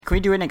can we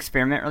do an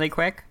experiment really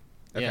quick?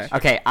 Okay.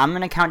 Okay, I'm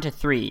gonna count to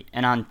 3,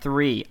 and on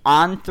three,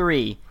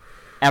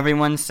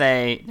 everyone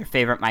say their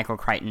favorite Michael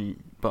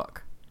Crichton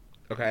book.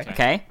 Okay.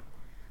 Okay?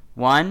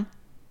 1,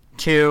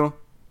 2,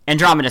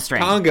 Andromeda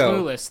Strain.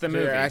 Congo. Clueless, the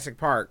movie. Jurassic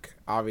Park,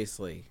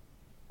 obviously.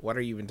 What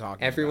are you even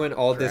talking Everyone about?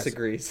 all Jurassic-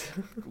 disagrees.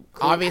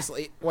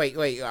 Obviously,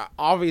 wait.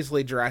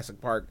 Obviously,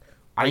 Jurassic Park.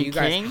 Are you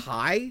guys kidding?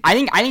 high? I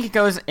think it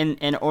goes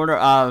in order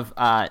of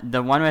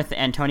the one with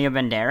Antonio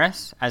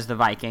Banderas as the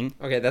Viking.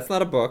 Okay, that's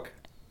not a book.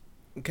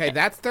 Okay,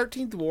 that's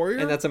 13th Warrior,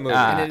 And that's a movie.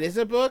 and it is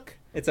a book.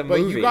 It's a But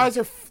movie. you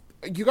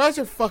guys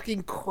are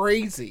fucking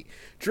crazy.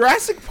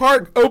 Jurassic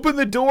Park opened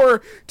the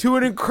door to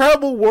an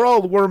incredible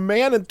world where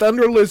man and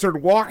Thunder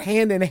Lizard walk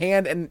hand in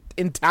hand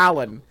in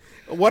Talon.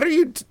 What are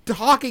you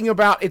talking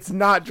about? It's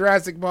not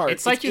Jurassic Park.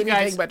 It's like you anything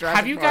guys. but Jurassic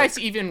Have you Park. guys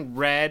even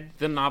read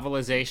the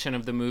novelization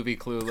of the movie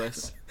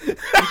Clueless?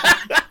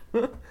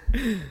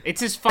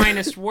 It's his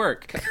finest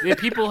work.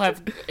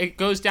 It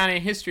goes down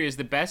in history as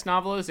the best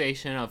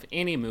novelization of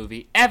any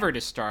movie ever to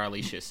star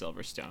Alicia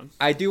Silverstone.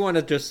 I do want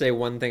to just say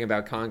one thing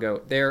about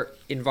Congo. There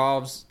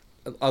involves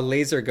a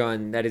laser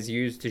gun that is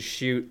used to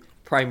shoot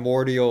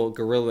primordial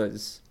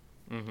gorillas.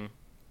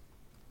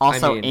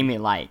 Also, I mean- Amy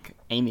like.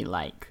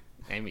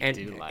 Amy And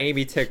do like.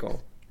 Amy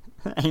Tickle.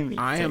 Amy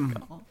I am-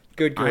 Tickle.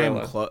 Good I am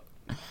gorilla.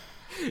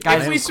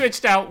 Guys, If we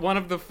switched out one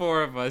of the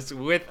four of us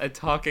with a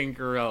talking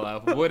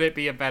gorilla, would it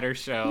be a better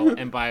show?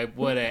 And by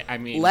would it, I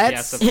mean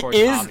yes, of course.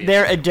 is obviously.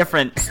 there a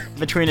difference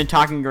between a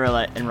talking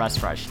gorilla and Russ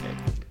Frushtick?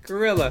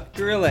 Gorilla,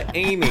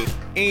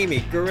 Amy,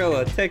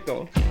 gorilla,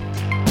 tickle.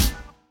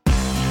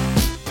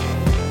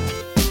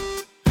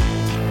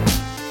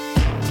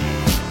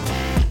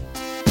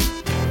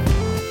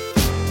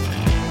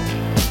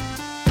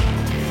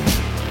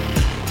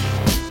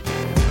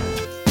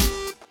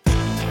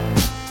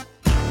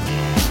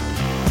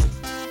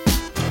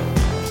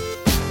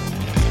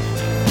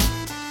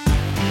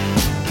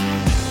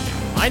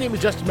 My name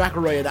is Justin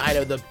McElroy, and I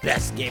know the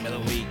best game of the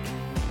week.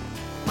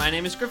 My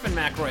name is Griffin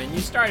McElroy, and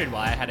you started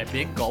while I had a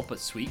big gulp of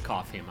sweet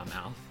coffee in my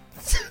mouth.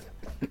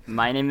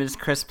 My name is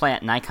Chris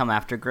Plant, and I come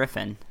after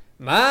Griffin.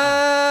 My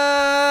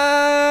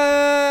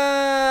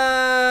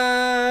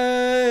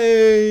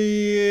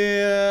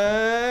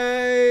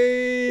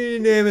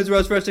name is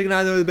Russ Frushtick, and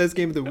I know the best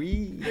game of the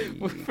week.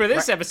 For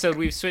this episode,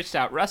 we've switched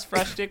out Russ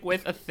Frushtick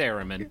with a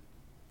theremin.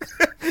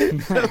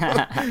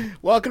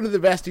 Welcome to the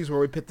Besties, where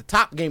we pit the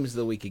top games of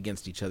the week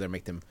against each other,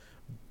 make them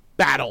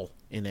battle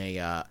in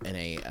a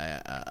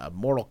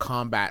Mortal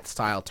Kombat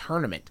style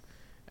tournament.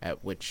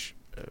 At which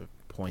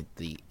point,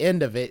 the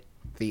end of it,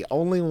 the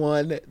only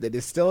one that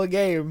is still a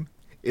game,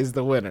 is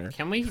the winner.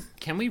 Can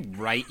we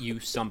write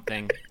you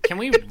something? Can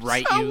we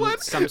write you Someone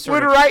some would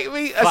sort of write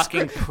me a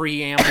fucking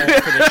preamble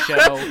for the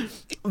show?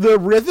 The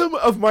rhythm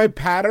of my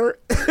patter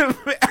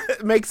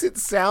makes it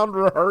sound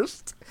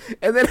rehearsed,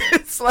 and then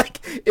it's like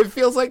it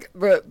feels like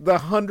the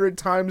 100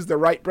 times the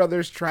Wright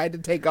brothers tried to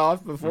take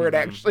off before it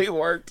actually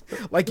worked.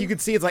 Like you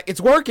could see, it's like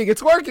it's working.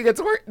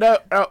 No,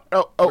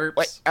 Whoops.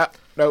 wait,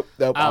 nope.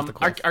 Off the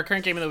cliff. Our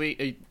current game of the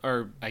week,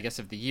 or I guess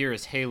of the year,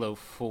 is Halo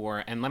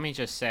 4, and let me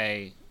just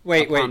say,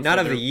 Wait, upon not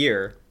of further- the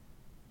year.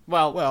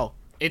 Well,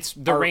 it's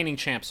the reigning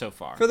champ so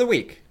far. For the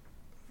week.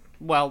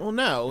 well,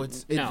 no,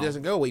 it No.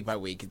 doesn't go week by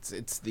week.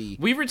 It's the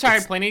We've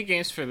retired plenty of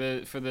games for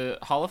the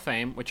Hall of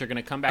Fame, which are going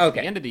to come back at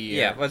Okay. the end of the year.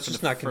 Yeah, let's for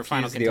just the- not for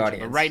final confuse the contention.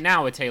 audience. But right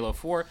now, it's Halo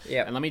 4.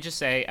 Yeah. And let me just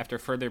say, after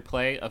further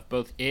play of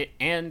both it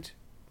and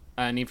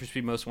Need for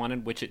Speed Most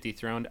Wanted, which it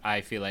dethroned,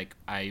 I feel like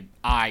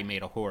I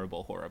made a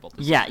horrible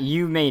decision. Yeah,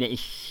 you made a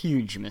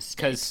huge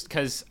mistake.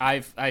 Because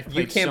I've You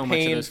played so much of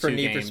campaigned those for two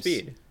Need games. for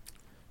Speed.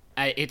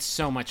 It's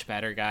so much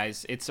better,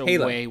 guys. It's a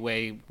Halo.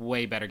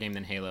 way better game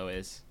than Halo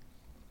is.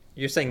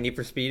 You're saying Need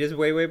for Speed is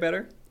way, way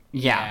better?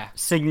 Yeah,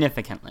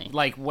 significantly.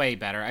 Like, way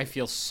better. I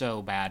feel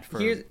so bad for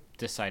Here's-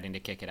 deciding to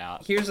kick it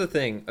out. Here's the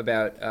thing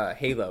about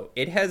Halo.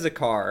 It has a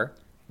car,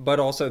 but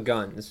also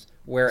guns,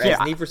 whereas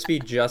Yeah. Need for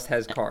Speed just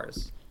has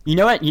cars. You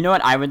know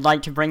what I would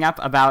like to bring up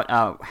about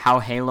how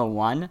Halo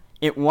won?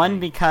 It won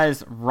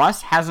because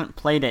Russ hasn't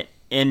played it,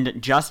 and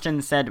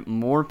Justin said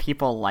more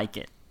people like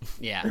it.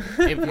 Yeah.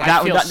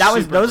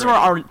 Those were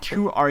our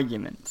two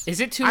arguments. Is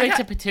it too late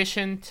to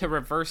petition to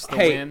reverse the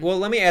Hey, win? well,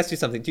 let me ask you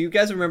something. Do you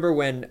guys remember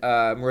when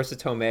Marissa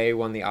Tomei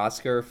won the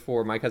Oscar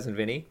for My Cousin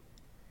Vinny?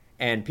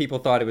 And people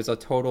thought it was a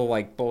total,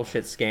 like,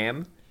 bullshit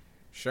scam?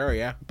 sure,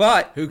 yeah.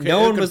 But Who could- no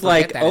who one could was forget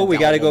like, that oh, we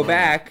got to go indelible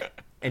moment?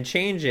 back and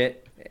change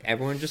it.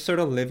 Everyone just sort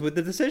of lived with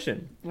the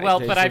decision. Well,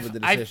 I but did I've with the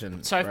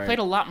decision, right. played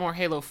a lot more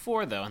Halo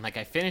 4 though, and like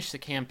I finished the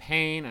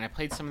campaign, and I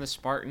played some of the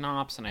Spartan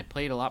Ops, and I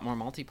played a lot more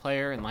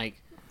multiplayer, and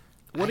like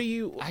What do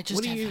you? I just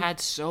what do have you, had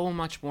so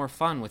much more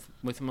fun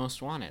with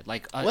Most Wanted.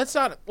 Like Let's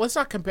not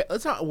compare.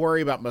 Let's not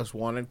worry about Most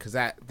Wanted because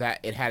that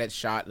it had its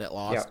shot and it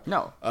lost.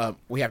 Yeah. No.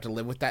 We have to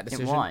live with that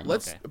decision. won.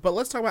 But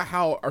let's talk about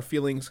how our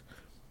feelings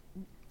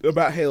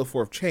about Halo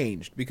 4 have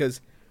changed because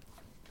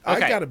I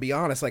Okay. got to be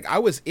honest. Like I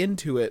was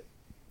into it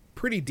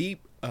pretty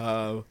deep,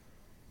 but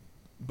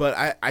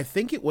I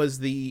think it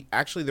was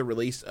actually the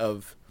release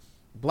of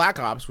Black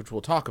Ops, which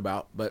we'll talk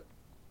about, but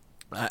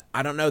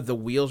I don't know. The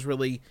wheels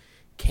really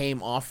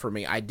came off for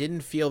me. I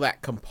didn't feel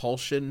that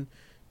compulsion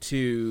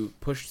to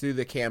push through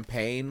the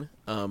campaign.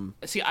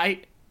 See,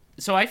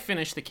 I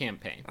finished the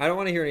campaign. I don't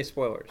want to hear any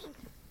spoilers.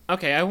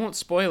 Okay, I won't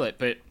spoil it,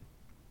 but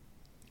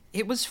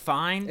it was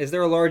fine. Is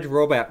there a large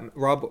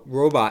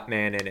robot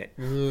man in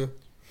it?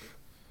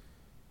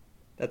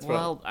 That's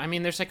well, I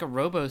mean, there's like a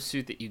robo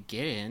suit that you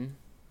get in.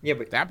 Yeah,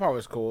 but That part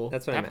was cool.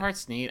 that's what I That meant.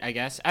 part's neat, I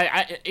guess.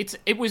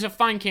 It was a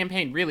fine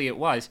campaign, really. It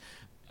was,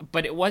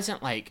 but it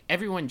wasn't like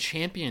everyone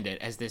championed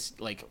it as this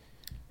like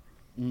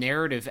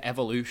narrative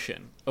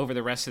evolution over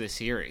the rest of the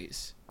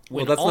series.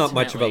 Well, when that's not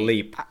much of a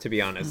ultimately- leap, to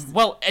be honest.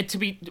 Well,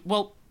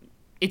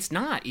 it's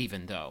not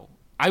even though.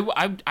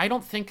 I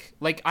don't think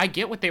like I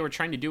get what they were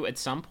trying to do at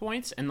some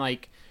points, and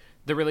like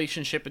the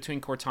relationship between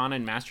Cortana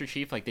and Master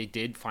Chief, like they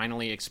did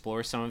finally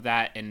explore some of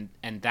that, and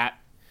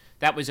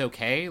that was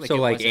okay. Like, So, it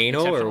like wasn't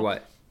anal or exceptional.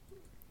 what?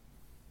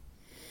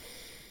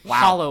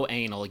 Hollow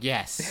anal,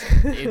 yes.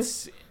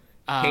 It's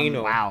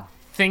Anal. Wow.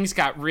 things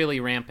got really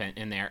rampant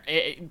in there.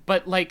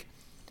 But like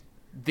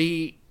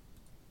the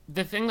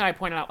thing that I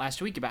pointed out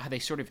last week about how they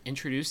sort of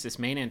introduced this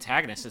main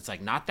antagonist, it's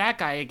like not that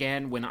guy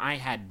again when I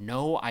had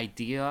no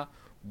idea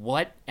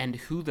what and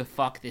who the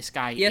fuck this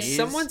guy Yes, is.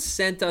 someone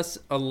sent us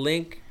a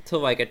link to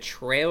like a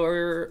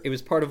trailer. It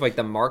was part of like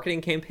the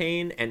marketing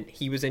campaign, and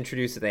he was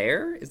introduced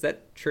there. Is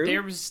that true?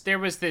 There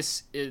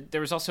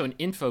was also an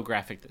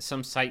infographic that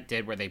some site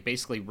did where they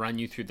basically run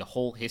you through the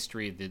whole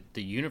history of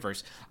the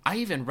universe. I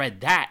even read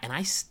that, and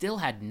I still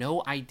had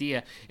no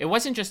idea. It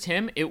wasn't just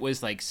him. It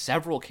was like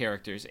several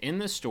characters in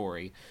the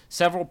story,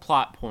 several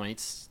plot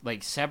points,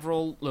 like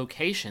several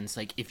locations.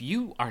 Like if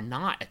you are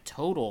not a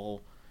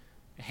total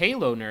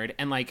Halo nerd,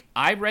 and like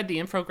I read the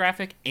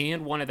infographic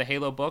and one of the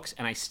Halo books,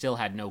 and I still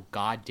had no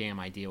goddamn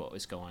idea what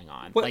was going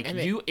on. What- like I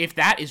mean- you, if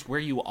that is where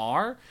you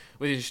are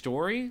with your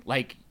story,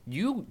 like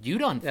you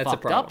done That's a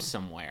fucked problem. up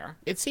somewhere.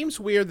 It seems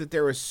weird that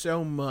there was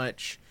so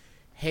much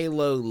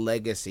Halo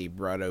legacy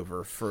brought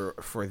over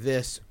for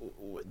this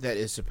that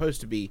is supposed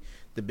to be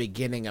the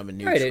beginning of a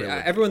new Right. trilogy.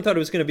 Everyone thought it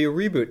was going to be a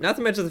reboot. Not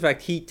to mention the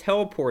fact he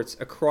teleports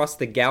across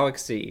the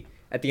galaxy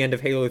at the end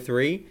of Halo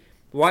 3.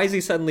 Why is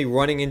he suddenly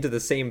running into the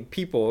same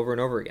people over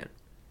and over again?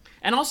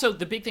 And also,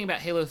 the big thing about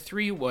Halo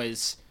 3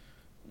 was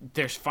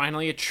there's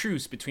finally a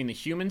truce between the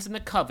humans and the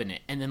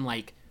Covenant, and then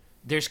like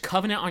there's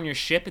Covenant on your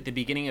ship at the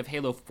beginning of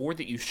Halo 4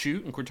 that you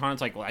shoot, and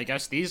Cortana's like, well, I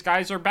guess these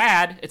guys are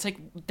bad. It's like,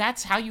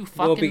 that's how you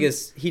fucking... Well,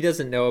 because he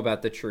doesn't know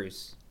about the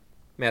truce,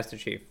 Master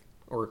Chief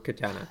or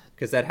Katana,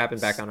 because that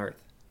happened back on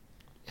Earth.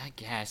 I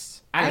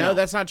guess. I don't No, know.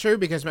 that's not true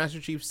because Master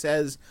Chief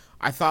says,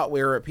 "I thought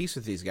we were at peace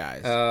with these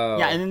guys." Oh.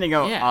 Yeah, and then they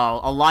go, Yeah.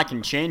 oh, a lot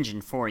can change in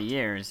 4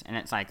 years. And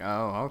it's like,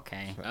 oh,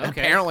 okay. Okay.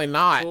 Apparently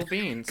not. Cool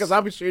beans. Because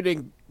I'm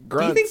shooting Do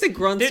grunts. you think the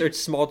grunts Did- are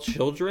small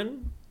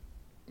children?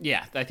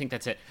 Yeah, I think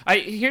that's it.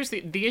 Here's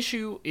the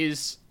issue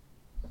is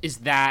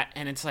that,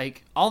 and it's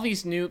like all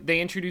these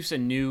they introduce a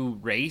new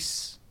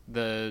race,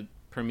 the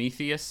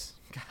Prometheus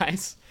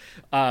guys,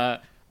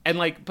 and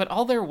like, but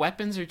all their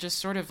weapons are just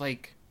sort of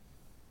like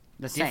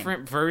The same.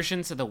 different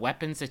versions of the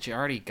weapons that you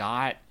already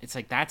got. It's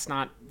like that's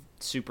not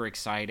super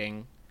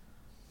exciting.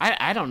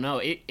 I don't know.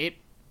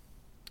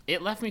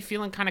 It left me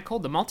feeling kind of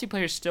cold. The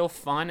multiplayer's still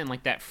fun in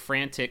like that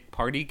frantic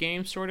party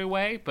game sort of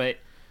way, but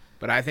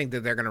I think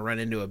that they're going to run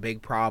into a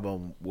big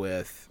problem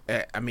with.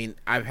 I mean,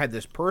 I've had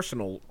this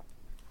personal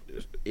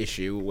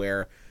issue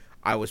where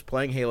I was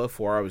playing Halo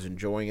 4, I was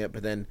enjoying it,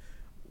 but then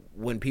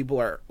when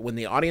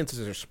the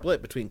audiences are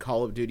split between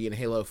Call of Duty and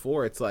Halo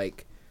 4, it's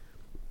like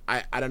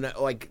I don't know,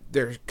 like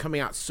they're coming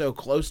out so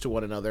close to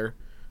one another.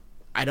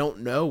 I don't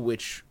know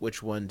which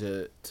one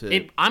to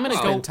I'm gonna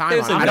spend go- time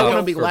There's on. I don't want to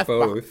enough be for left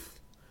behind. both.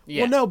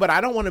 yeah. Well, no, but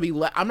I don't want to be.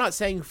 I'm not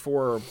saying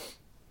for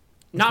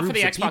Not for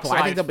the groups of Xbox people. Live.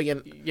 I think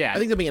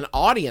there'll be an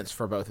audience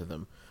for both of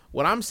them.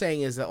 What I'm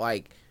saying is that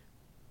like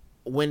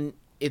when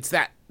it's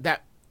that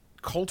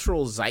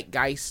cultural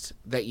zeitgeist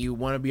that you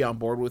want to be on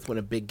board with when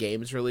a big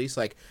game is released,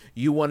 like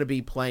you want to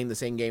be playing the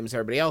same game as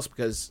everybody else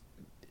because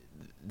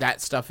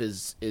that stuff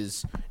is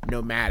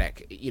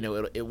nomadic. You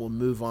know, it will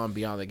move on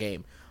beyond the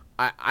game.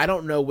 I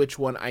don't know which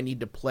one I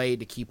need to play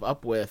to keep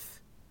up with.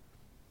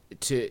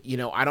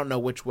 I don't know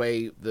which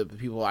way the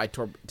people I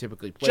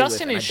typically play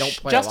Justin with. is And I don't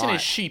play Justin a lot.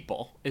 is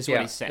sheeple, is Yeah,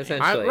 what he's saying.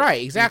 essentially.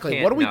 Right, exactly.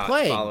 You What are we can't not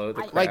playing? follow the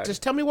Like, crowd.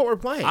 just tell me what we're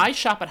playing. I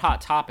shop at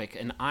Hot Topic,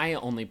 and I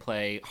only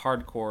play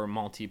hardcore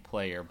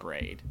multiplayer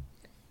Braid.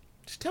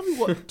 Just tell me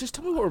what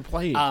we're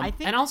playing.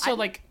 And also,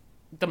 like,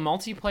 the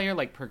multiplayer,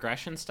 like,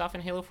 progression stuff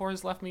in Halo 4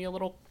 has left me a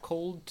little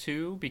cold,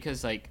 too,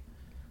 because, like,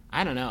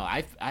 I don't know.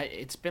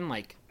 It's been,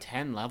 like,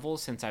 10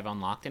 levels since I've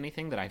unlocked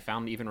anything that I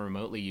found even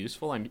remotely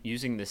useful. I'm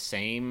using the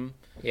same...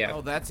 Yeah.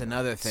 Oh, that's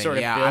another thing. sort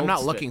of Yeah, I'm not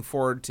builds looking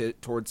forward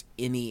towards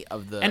any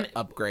of the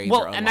upgrades.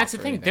 Well, or and that's the unlocks or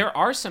thing. anything. There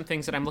are some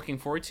things that I'm looking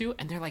forward to,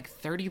 and they're like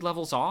 30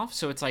 levels off.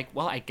 So it's like,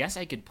 well, I guess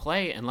I could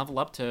play and level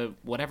up to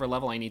whatever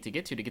level I need to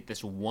get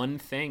this one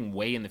thing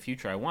way in the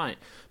future I want.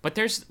 But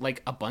there's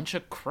like a bunch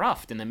of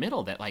cruft in the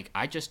middle that like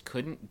I just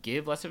couldn't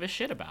give less of a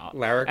shit about.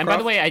 Lara and by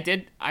the Croft?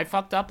 way, I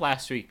fucked up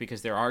last week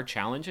because there are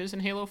challenges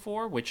in Halo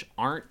 4 which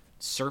aren't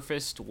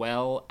surfaced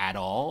well at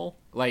all.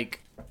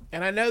 Like,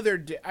 and I know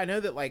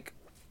that like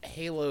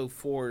Halo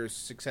 4's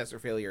success or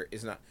failure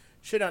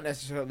should not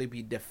necessarily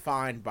be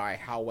defined by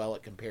how well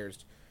it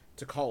compares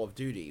to Call of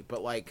Duty,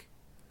 but like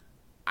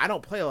I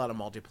don't play a lot of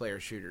multiplayer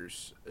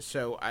shooters,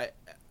 so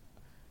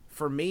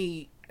for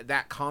me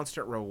that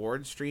constant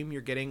reward stream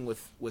you're getting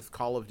with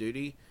Call of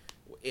Duty,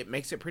 it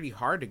makes it pretty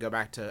hard to go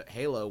back to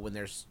Halo when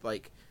there's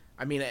like,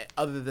 I mean,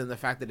 other than the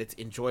fact that it's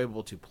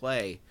enjoyable to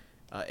play,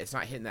 it's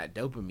not hitting that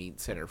dopamine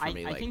center for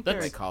me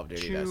like Call of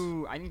Duty does.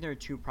 I think there are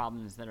two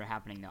problems that are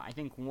happening, though. I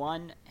think,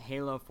 one,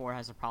 Halo 4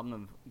 has a problem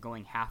of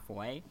going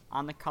halfway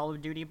on the Call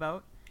of Duty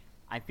boat.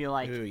 I feel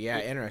like... Ooh, yeah,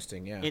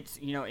 interesting, yeah.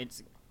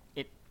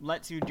 It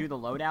lets you do the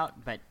loadout,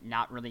 but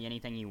not really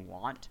anything you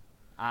want.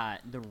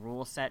 The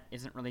rule set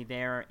isn't really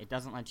there. It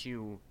doesn't let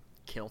you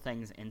kill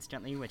things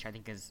instantly, which I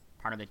think is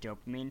part of the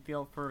dopamine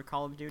feel for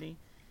Call of Duty.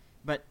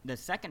 But the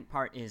second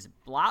part is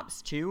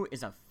Blops 2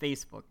 is a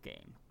Facebook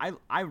game.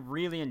 I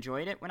really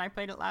enjoyed it when I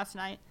played it last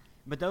night,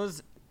 but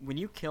when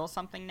you kill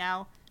something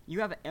now, you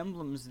have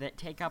emblems that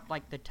take up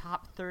like the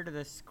top third of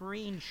the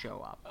screen show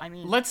up. I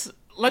mean, let's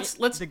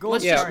the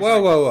gold yeah, stars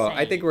whoa. are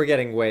I think we're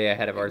getting way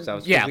ahead of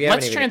ourselves. Yeah, we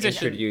let's haven't even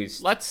transition.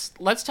 introduced-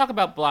 Let's talk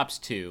about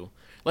Blops 2.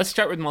 Let's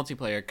start with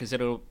multiplayer because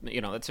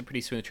that's a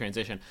pretty smooth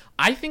transition.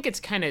 I think it's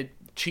kind of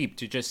cheap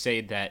to just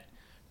say that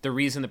the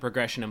reason the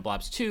progression in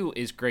Blops 2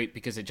 is great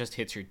because it just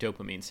hits your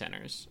dopamine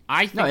centers.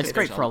 I think it's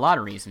great for a lot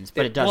of reasons,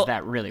 but it does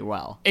that really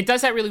well. It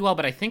does that really well,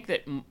 but I think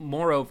that,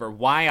 moreover,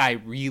 why I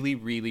really,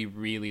 really,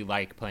 really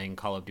like playing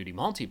Call of Duty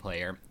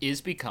multiplayer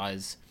is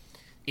because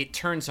it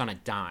turns on a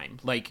dime.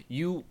 Like,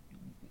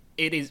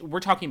 we're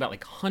talking about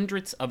like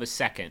hundredths of a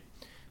second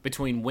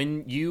between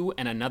when you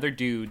and another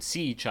dude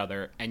see each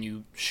other and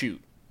you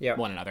shoot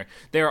one another.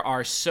 There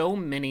are so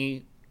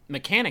many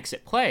mechanics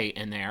at play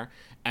in there,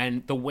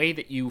 and the way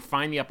that you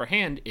find the upper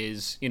hand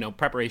is,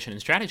 preparation and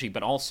strategy,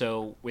 but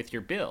also with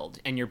your build.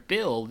 And your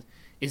build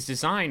is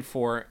designed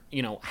for,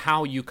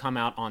 how you come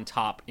out on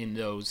top in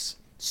those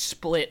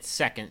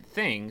split-second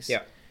things.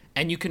 Yeah.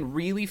 And you can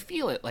really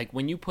feel it. Like,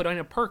 when you put on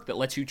a perk that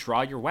lets you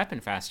draw your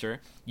weapon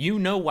faster, you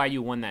know why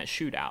you won that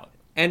shootout.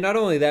 And not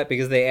only that,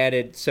 because they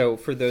added, so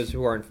for those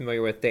who aren't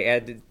familiar with, they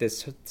added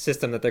this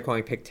system that they're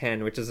calling Pick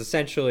 10, which is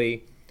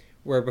essentially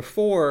where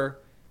before...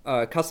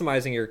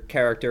 customizing your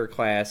character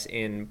class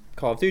in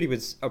Call of Duty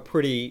was a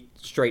pretty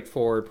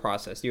straightforward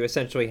process. You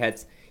essentially had,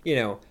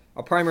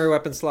 a primary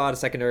weapon slot, a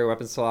secondary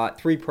weapon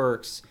slot, 3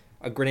 perks,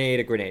 a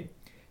grenade.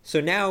 So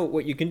now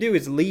what you can do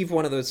is leave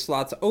one of those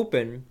slots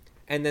open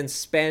and then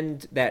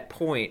spend that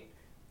point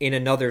in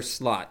another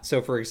slot.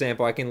 So, for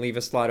example, I can leave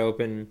a slot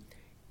open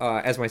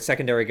as my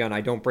secondary gun. I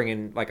don't bring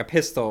in, like, a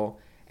pistol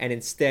and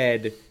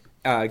instead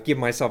give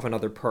myself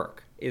another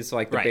perk is,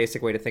 like, the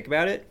basic way to think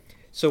about it.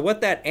 So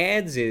what that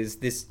adds is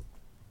this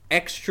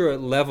extra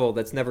level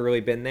that's never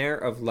really been there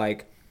of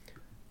like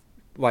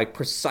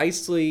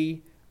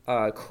precisely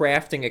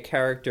crafting a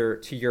character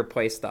to your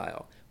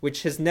playstyle,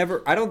 which has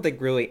never, I don't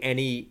think really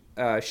any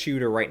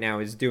shooter right now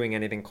is doing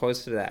anything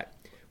close to that.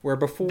 Where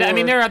before, I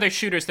mean, there are other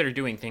shooters that are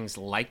doing things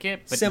like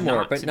it, but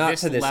similar, but not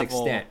to this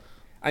level extent.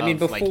 I mean,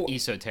 before, like,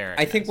 esoteric.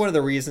 I think one of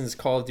the reasons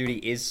Call of Duty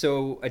is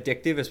so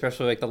addictive,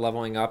 especially like the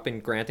leveling up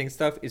and granting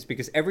stuff, is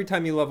because every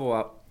time you level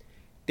up,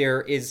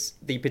 there is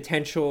the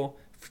potential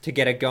to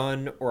get a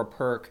gun or a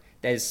perk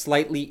that is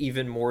slightly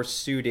even more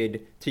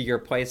suited to your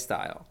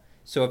playstyle.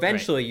 So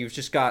eventually you've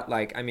just got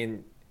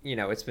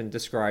it's been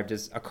described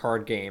as a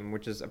card game,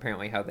 which is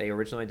apparently how they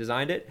originally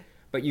designed it.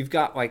 But you've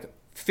got like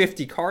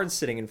 50 cards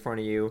sitting in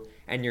front of you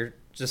and you're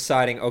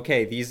deciding,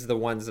 okay, these are the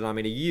ones that I'm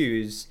going to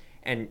use.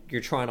 And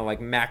you're trying to like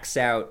max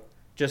out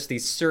just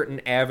these certain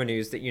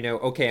avenues that,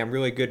 okay, I'm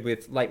really good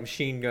with light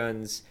machine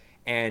guns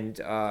and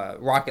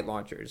rocket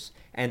launchers,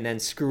 and then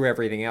screw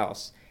everything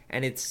else.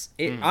 And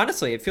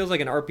honestly, it feels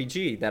like an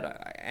RPG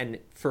and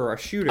for a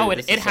shooter. Oh,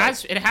 it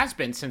has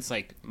been since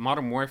like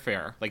Modern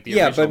Warfare, like the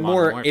original but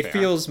Modern Warfare. It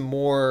feels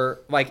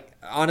more like,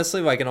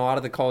 honestly, like in a lot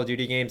of the Call of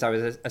Duty games, I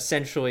was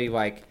essentially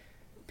like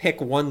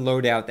pick one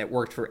loadout that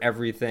worked for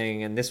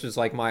everything, and this was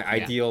like my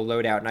ideal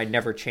loadout, and I'd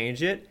never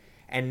change it.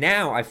 And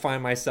now I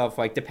find myself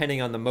like,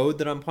 depending on the mode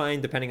that I'm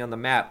playing, depending on the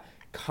map,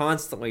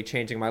 constantly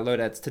changing my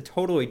loadouts to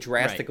totally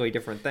drastically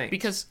different things.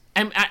 Because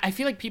I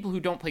feel like people who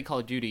don't play Call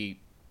of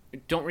Duty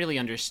don't really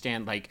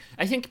understand. Like,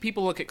 I think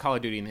people look at Call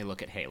of Duty and they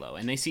look at Halo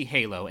and they see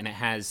Halo and it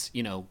has,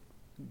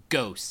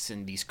 ghosts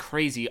and these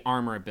crazy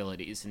armor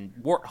abilities and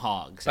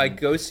warthogs. By and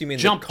ghosts, you mean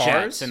jump the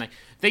cars? jets, and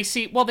they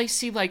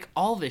see like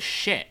all this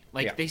shit.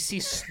 Like they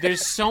see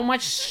there's so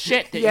much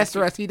shit that yes,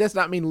 Russ, he does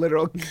not mean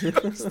literal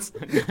ghosts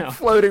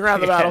floating around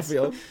the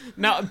battlefield.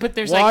 No, but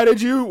there's why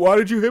did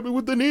you hit me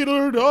with the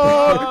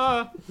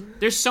needler?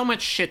 There's so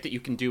much shit that you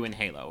can do in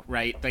Halo,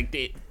 right? Like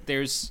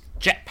there's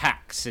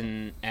jetpacks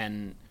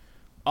and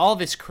all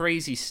this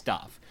crazy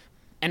stuff.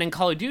 And in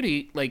Call of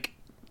Duty, like,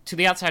 to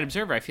the outside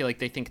observer, I feel like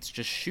they think it's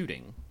just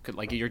shooting,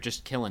 like you're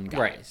just killing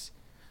guys.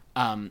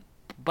 Right.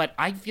 But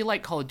I feel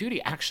like Call of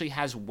Duty actually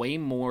has way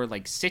more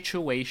like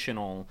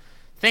situational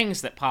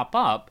things that pop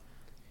up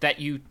that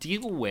you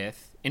deal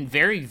with in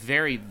very,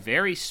 very,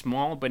 very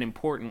small but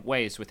important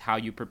ways with how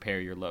you prepare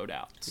your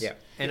loadouts. Yeah.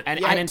 And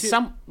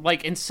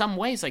in some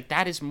ways, like,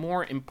 that is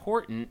more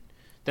important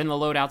than the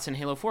loadouts in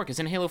Halo 4. Because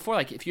in Halo 4,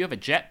 like, if you have a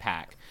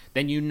jetpack,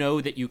 then you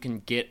know that you can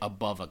get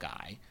above a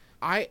guy.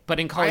 But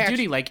in Call of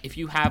Duty, like, if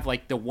you have,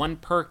 like, the one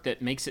perk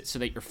that makes it so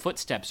that your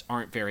footsteps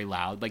aren't very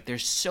loud, like,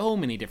 there's so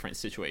many different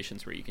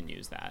situations where you can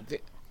use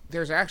that.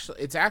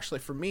 It's actually,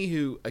 for me,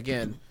 who,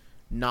 again,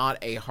 not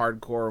a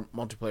hardcore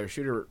multiplayer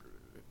shooter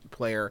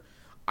player,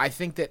 I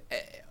think that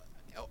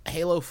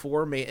Halo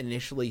 4 may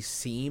initially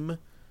seem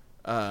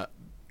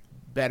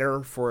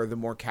better for the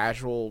more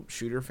casual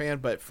shooter fan,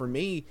 but for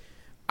me,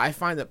 I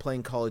find that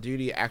playing Call of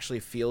Duty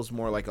actually feels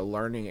more like a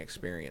learning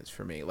experience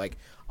for me. Like,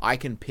 I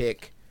can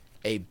pick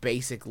a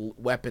basic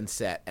weapon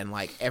set, and,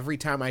 like, every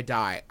time I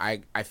die,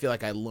 I feel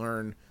like I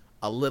learn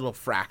a little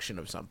fraction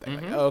of something.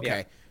 Mm-hmm. Like,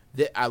 okay,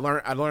 I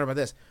learn about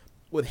this.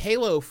 With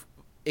Halo,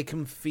 it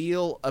can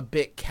feel a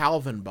bit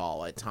Calvin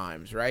Ball at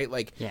times, right?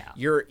 Like,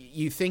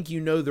 you think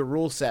you know the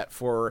rule set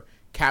for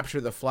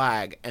capture the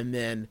flag, and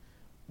then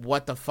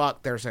what the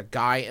fuck? There's a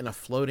guy in a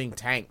floating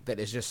tank that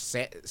is just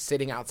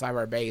sitting outside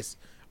our base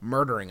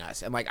murdering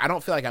us, and, like, I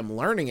don't feel like I'm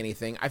learning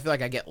anything. I feel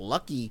like I get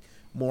lucky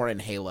more in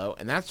Halo,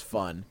 and that's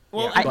fun.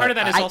 Well, and part of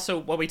that is also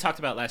what we talked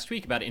about last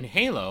week about in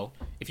Halo.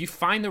 If you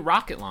find the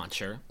rocket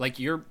launcher, like,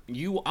 you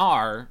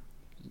are,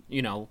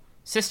 you know,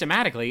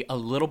 systematically a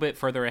little bit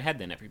further ahead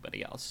than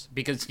everybody else,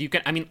 because you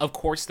can. I mean, of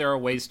course, there are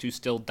ways to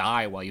still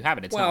die while you have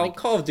it. It's not like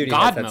Call of Duty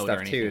God has that mode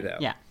stuff or too, though.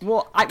 Yeah.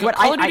 Well,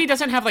 Call of Duty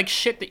doesn't have, like,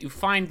 shit that you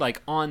find,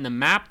 like, on the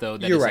map, though.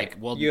 That You're is right.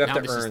 like, well, You have now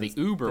to this is earn the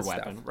uber the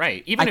weapon, stuff.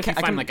 right? Even if you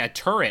find like a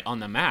turret on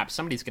the map,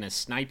 somebody's gonna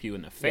snipe you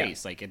in the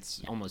face. Like,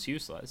 it's almost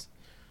useless.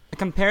 The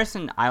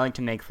comparison I like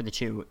to make for the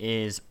two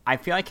is I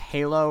feel like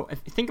Halo.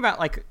 Think about,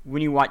 like,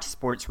 when you watch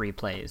sports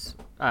replays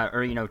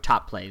or, you know,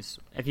 top plays.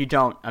 If you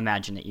don't,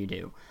 imagine that you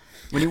do.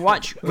 When you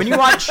watch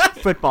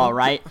football,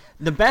 right?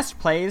 The best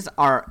plays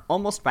are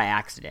almost by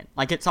accident.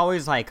 Like, it's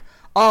always like,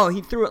 oh, he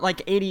threw it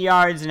like 80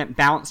 yards and it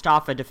bounced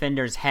off a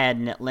defender's head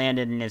and it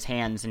landed in his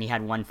hands and he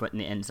had 1 foot in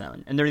the end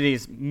zone. And there are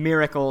these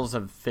miracles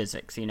of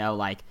physics, you know,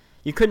 like,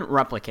 you couldn't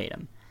replicate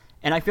them.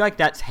 And I feel like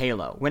that's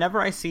Halo.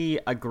 Whenever I see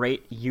a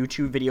great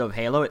YouTube video of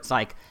Halo, it's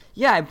like,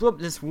 yeah, I blew up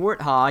this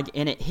warthog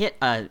and it hit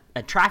a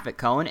traffic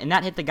cone and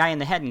that hit the guy in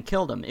the head and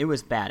killed him. It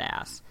was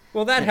badass.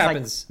 Well, that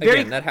happens, like,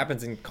 again, that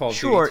happens in Call of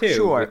Duty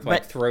too, with,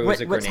 like,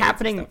 throws of grenades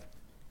and stuff.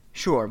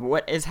 Sure, but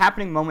what is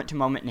happening moment to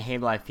moment in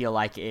Halo, I feel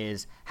like,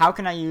 is how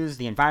can I use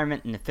the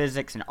environment and the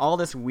physics and all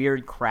this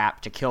weird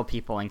crap to kill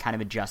people and kind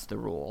of adjust the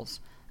rules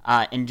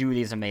and do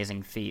these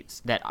amazing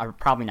feats that are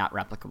probably not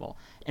replicable.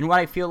 And what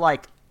I feel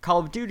like Call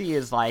of Duty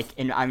is like,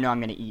 and I know I'm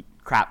going to eat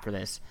crap for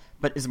this,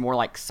 but is more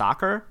like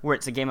soccer, where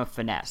it's a game of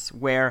finesse,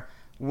 where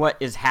what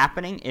is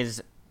happening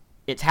is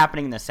it's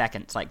happening in the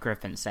seconds, like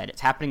Griffin said.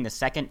 It's happening the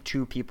second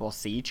two people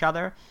see each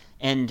other,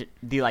 and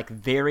the, like,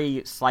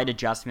 very slight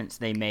adjustments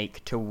they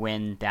make to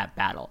win that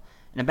battle.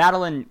 In a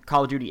battle in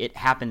Call of Duty, it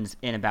happens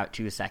in about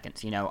 2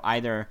 seconds. You know,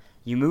 either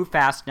you move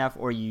fast enough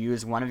or you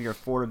use one of your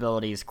 4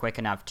 abilities quick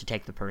enough to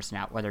take the person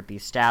out, whether it be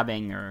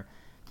stabbing or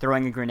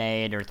throwing a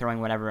grenade or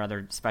throwing whatever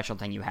other special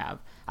thing you have.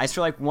 I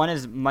feel like one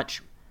is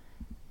much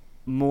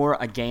more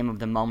a game of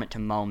the moment to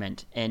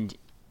moment and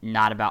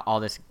not about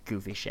all this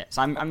goofy shit.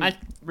 So I'm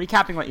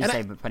recapping what you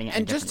say, but putting it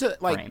in a different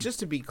frame.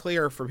 Just to be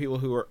clear for people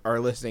who are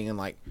listening and,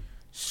 like,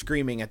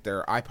 screaming at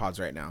their iPods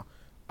right now,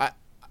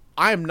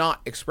 I am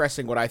not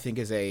expressing what I think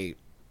is a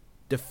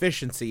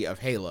deficiency of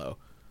Halo.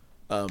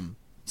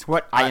 It's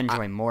what I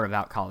enjoy more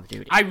about Call of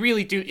Duty. I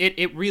really do.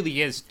 It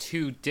really is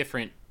two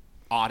different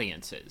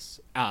audiences.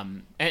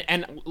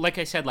 And like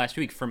I said last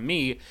week, for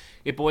me,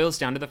 it boils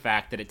down to the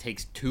fact that it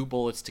takes 2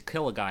 bullets to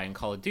kill a guy in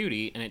Call of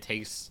Duty, and it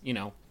takes,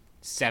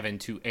 7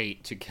 to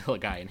 8 to kill a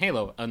guy in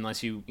Halo,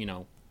 unless you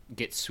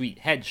get sweet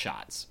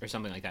headshots or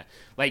something like that.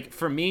 Like,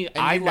 for me,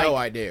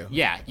 I do.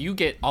 Yeah, you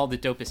get all the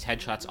dopest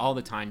headshots all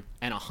the time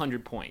and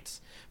 100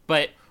 points.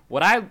 But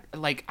what I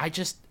like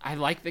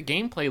the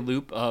gameplay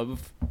loop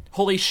of,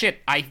 holy shit,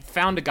 I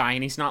found a guy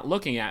and he's not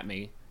looking at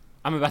me.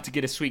 I'm about to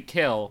get a sweet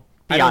kill.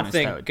 Be honest,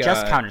 though,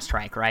 just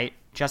Counter-Strike, right?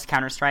 Just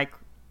Counter-Strike.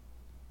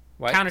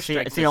 What?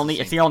 Counter-Strike. It's the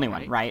only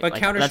one, right? But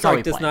like,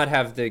 Counter-Strike does not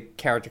have the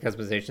character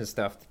customization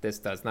stuff that this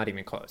does. Not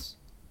even close.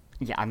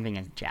 Yeah, I'm being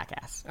a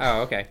jackass.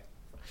 Oh, okay.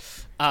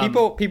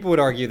 People would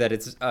argue that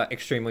it's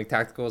extremely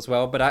tactical as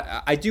well, but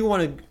I do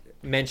want to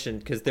mention,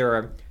 because there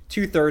are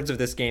 2/3 of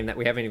this game that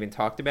we haven't even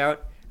talked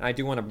about, and I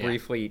do want to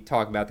briefly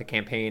talk about the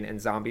campaign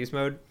and zombies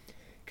mode,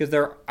 because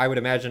there, I would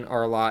imagine,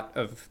 are a lot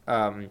of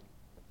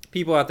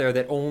people out there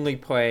that only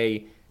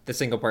play the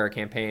single-player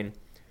campaign.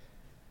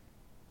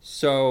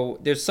 So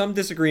there's some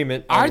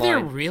disagreement online. Are there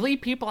really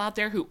people out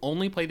there who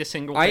only play the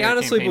single-player campaign? I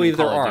honestly believe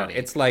there are.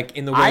 It's like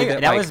in the way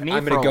that like, was me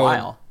I'm for going to a go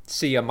while.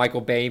 see a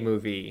Michael Bay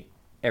movie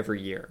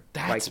every year.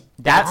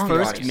 That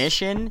first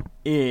mission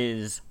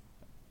is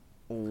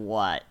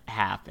what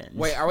happens.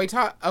 Wait, are we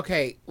talking?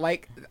 Okay,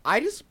 like, I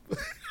just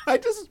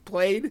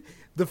played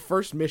the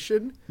first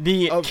mission,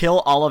 the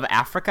kill all of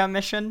Africa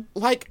mission.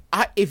 Like,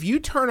 if you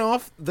turn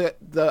off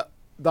the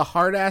the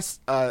hard ass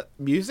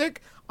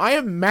music, I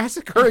am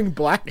massacring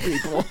black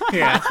people.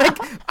 Yeah. Like,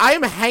 I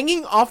am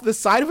hanging off the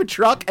side of a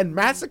truck and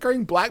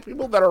massacring black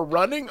people that are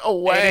running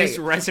away. It is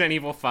Resident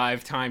Evil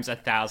 5 times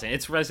 1,000.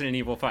 It's Resident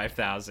Evil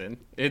 5000.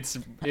 It's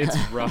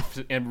rough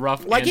and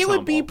rough. Like, and it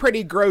would be tumble.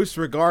 pretty gross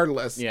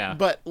regardless. Yeah.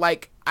 But,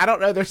 like, I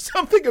don't know. There's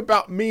something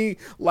about me,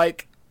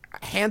 like,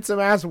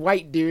 handsome-ass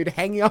white dude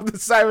hanging off the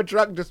side of a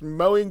truck just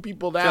mowing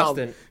people down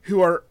Justin, who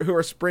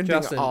are sprinting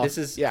Justin, off. this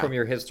is from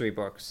your history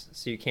books,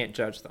 so you can't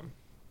judge them.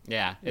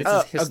 Yeah. This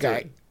is history.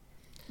 Okay.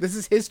 This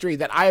is history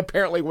that I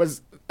apparently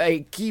was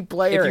a key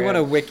player If you in. want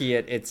to wiki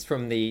it, it's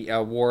from the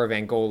War of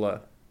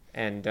Angola,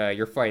 and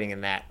you're fighting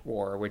in that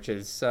war, which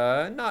is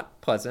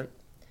not pleasant.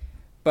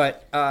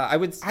 But I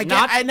would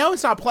I know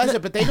it's not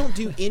pleasant, but they don't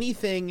do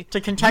anything To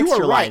You are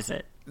contextualize right.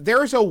 it.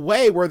 There's a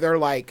way where they're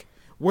like,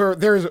 where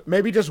there's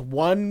maybe just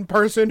one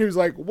person who's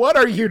like, "What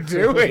are you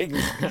doing?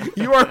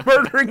 You are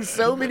murdering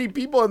so many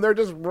people, and they're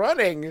just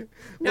running.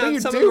 What are you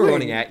some of them doing?" are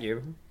running at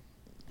you.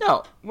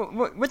 No,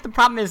 what the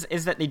problem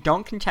is that they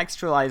don't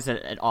contextualize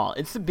it at all.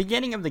 It's the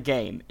beginning of the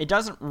game. It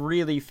doesn't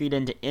really feed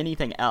into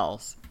anything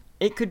else.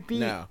 It could be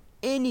No.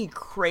 any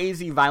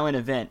crazy violent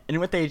event,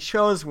 and what they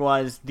chose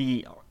was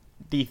the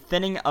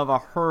thinning of a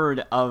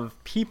herd of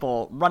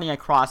people running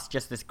across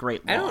just this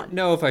great lawn. I don't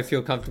know if I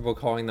feel comfortable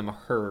calling them a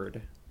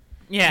herd.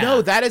 Yeah.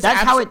 No, that's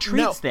how it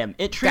treats them.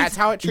 It treats That's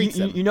how it treats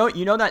them. You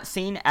know that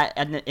scene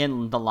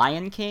in The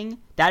Lion King?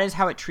 That is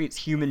how it treats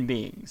human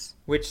beings.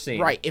 Which scene?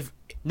 Right. If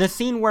The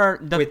scene where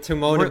With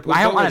Timon and Pumbaa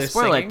I don't where want they're to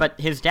spoil singing? it, but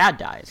his dad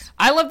dies.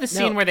 I love the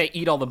scene No. where they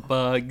eat all the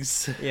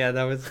bugs. Yeah,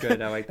 that was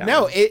good. I like that.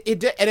 no,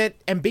 one.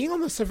 and being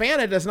on the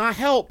savannah does not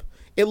help.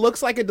 It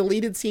looks like a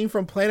deleted scene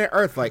from Planet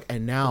Earth. Like,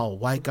 and now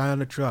white guy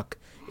on a truck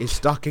is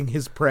stalking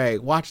his prey.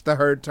 Watch the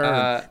herd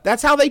turn.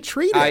 That's how they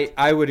treat it.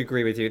 I would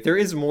agree with you. There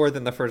is more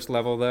than the first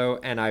level, though,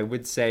 and I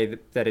would say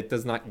that it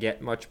does not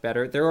get much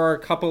better. There are a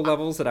couple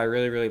levels that I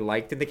really, really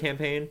liked in the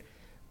campaign,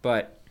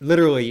 but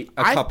literally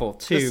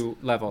two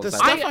levels. The I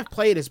stuff like. I've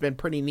played has been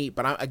pretty neat,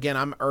 but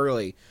I'm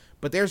early.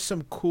 But there's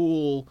some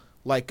cool,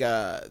 like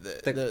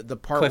the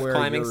part cliff where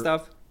climbing you're-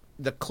 stuff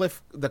the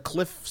cliff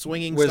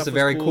swinging was stuff a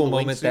very cool the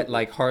moment wingsuit. that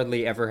like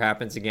hardly ever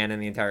happens again in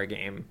the entire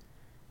game.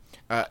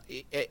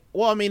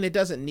 Well, I mean, it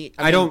doesn't need.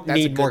 I don't that's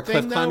a need more good cliff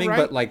thing, though, climbing, right?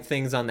 but like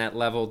things on that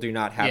level do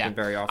not happen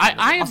very often.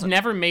 I have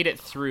never made it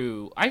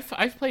through.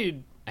 I've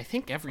played, I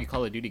think, every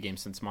Call of Duty game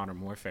since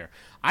Modern Warfare.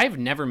 I've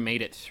never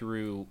made it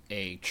through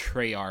a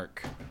Treyarch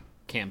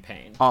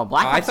campaign. Oh,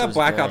 Black Ops I thought was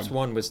Black good. Ops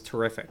 1 was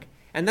terrific.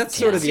 And that's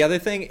sort of Yes. the other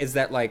thing is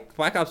that like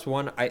Black Ops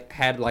 1 I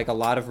had like a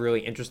lot of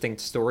really interesting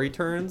story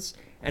turns,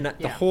 and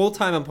the whole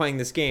time I'm playing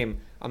this game,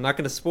 I'm not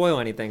going to spoil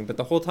anything, but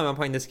the whole time I'm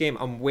playing this game,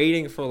 I'm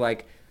waiting for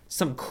like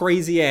some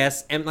crazy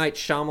ass M. Night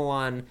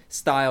Shyamalan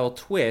style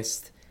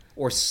twist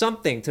or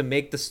something to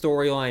make the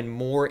storyline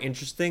more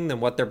interesting than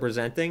what they're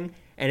presenting,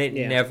 and it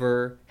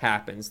never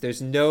happens.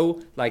 There's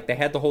no, like, they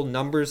had the whole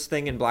numbers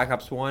thing in Black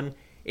Ops 1.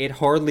 It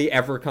hardly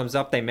ever comes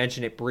up. They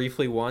mention it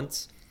briefly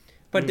once.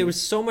 But there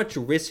was so much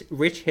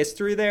rich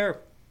history there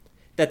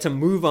that to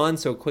move on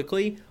so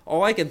quickly,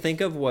 all I can think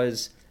of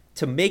was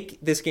to make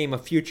this game a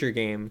future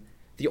game.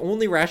 The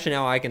only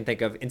rationale I can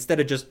think of, instead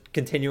of just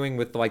continuing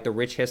with like the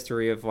rich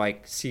history of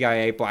like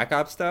CIA Black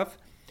Ops stuff,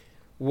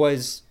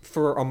 was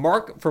for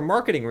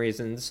marketing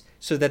reasons,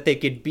 so that they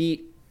could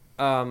beat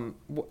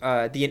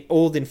the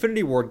old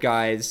Infinity Ward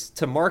guys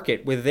to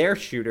market with their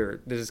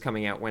shooter that is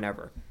coming out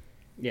whenever.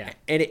 Yeah.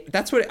 And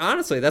that's what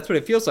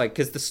it feels like,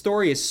 because the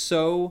story is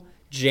so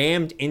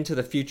jammed into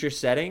the future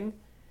setting.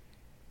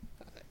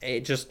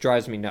 It just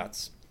drives me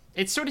nuts.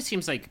 It sort of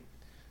seems like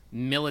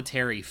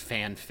military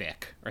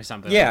fanfic or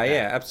something. Yeah, like that.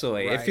 yeah,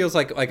 absolutely. Right. It feels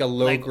like a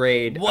low Like,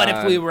 grade. What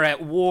if we were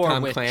at war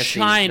Tom with Clancy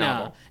China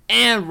novel.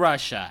 and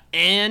Russia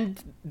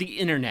and the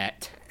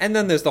internet? And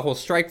then there's the whole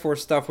Strike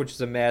Force stuff, which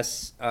is a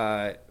mess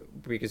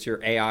because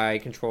you're AI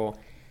control.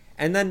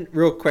 And then,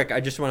 real quick, I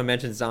just want to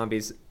mention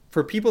zombies.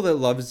 For people that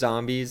love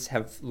zombies,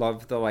 have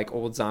loved the like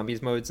old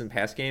zombies modes in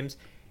past games,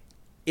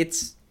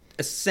 it's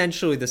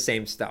essentially the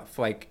same stuff.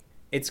 Like,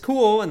 it's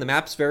cool, and the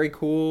map's very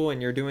cool,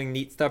 and you're doing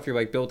neat stuff. You're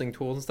like building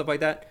tools and stuff like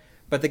that.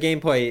 But the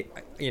gameplay,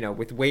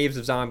 with waves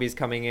of zombies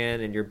coming in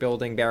and you're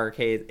building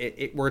barricades,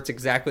 it works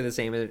exactly the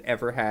same as it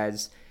ever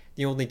has.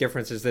 The only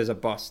difference is there's a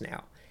boss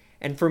now.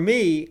 And for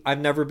me, I've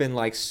never been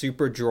like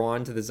super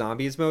drawn to the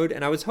zombies mode,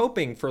 and I was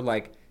hoping for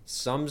like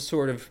some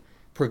sort of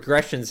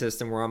progression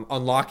system where I'm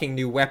unlocking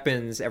new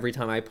weapons every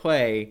time I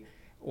play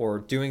or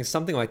doing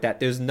something like that.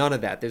 There's none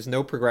of that. There's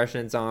no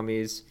progression in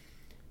zombies,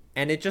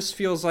 and it just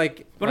feels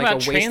like What a about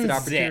wasted transit?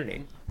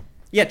 opportunity.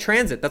 Yeah,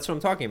 transit. That's what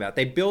I'm talking about.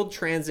 They build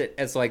transit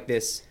as like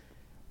this,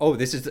 oh,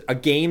 this is a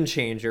game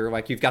changer.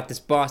 Like, you've got this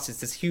bus.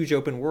 It's this huge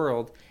open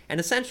world. And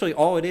essentially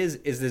all it is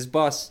this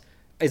bus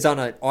is on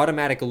an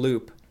automatic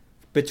loop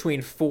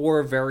between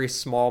 4 very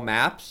small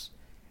maps.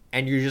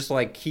 And you just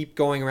like keep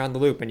going around the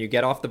loop, and you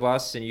get off the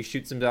bus and you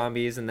shoot some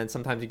zombies, and then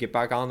sometimes you get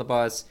back on the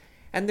bus.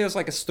 And there's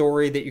like a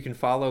story that you can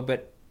follow,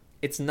 but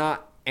it's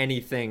not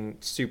anything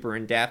super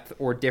in depth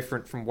or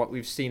different from what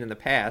we've seen in the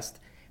past.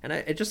 And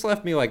it just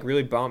left me like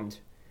really bummed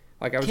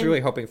Like, I was really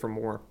hoping for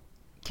more.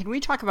 Can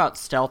we talk about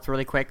stealth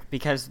really quick?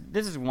 Because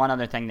this is one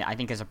other thing that I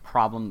think is a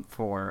problem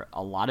for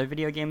a lot of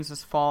video games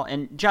this fall.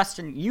 And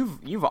Justin,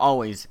 you've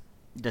always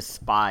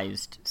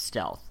despised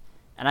stealth,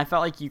 and I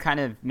felt like you kind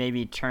of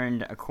maybe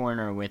turned a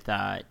corner with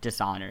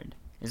Dishonored.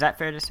 Is that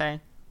fair to say?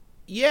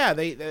 Yeah,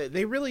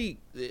 they really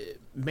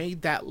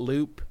made that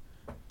loop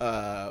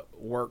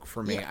work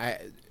for me. Yeah.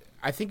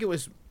 I think it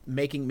was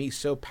making me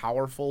so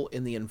powerful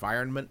in the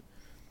environment,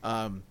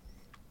 and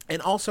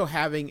also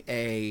having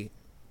it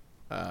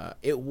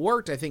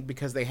worked, I think,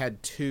 because they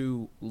had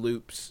two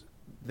loops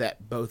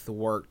that both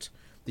worked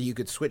that you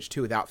could switch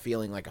to without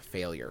feeling like a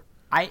failure.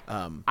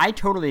 I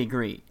totally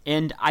agree.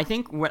 And I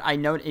think what I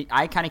noted,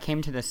 I kind of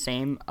came to the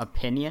same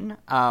opinion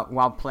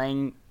while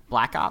playing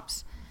Black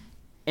Ops.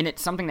 And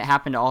it's something that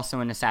happened also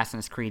in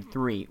Assassin's Creed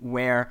 3,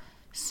 where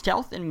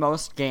stealth in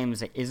most games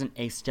that isn't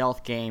a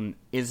stealth game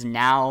is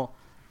now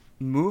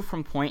move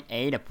from point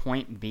A to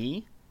point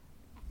B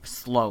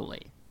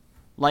slowly.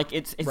 Like,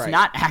 it's right.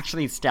 Not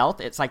actually stealth.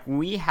 It's like,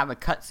 we have a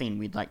cutscene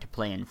we'd like to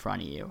play in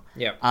front of you.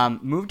 Yeah.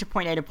 Move to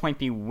point A to point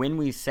B when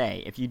we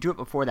say. If you do it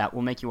before that,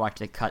 we'll make you watch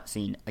the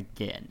cutscene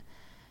again.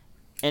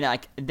 And,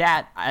 like,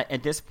 that,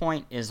 at this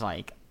point, is,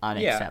 like,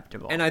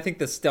 unacceptable. Yeah. And I think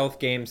the stealth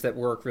games that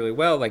work really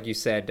well, like you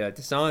said,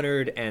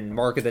 Dishonored and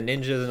Mark of the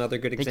Ninja is another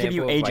good example. They give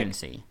you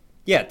agency.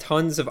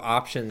 Tons of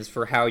options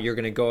for how you're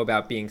going to go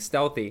about being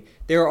stealthy.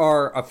 There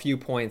are a few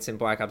points in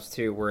Black Ops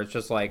 2 where it's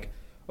just like,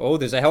 oh,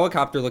 there's a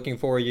helicopter looking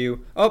for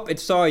you. Oh, it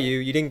saw you.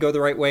 You didn't go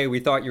the right way we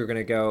thought you were going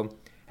to go.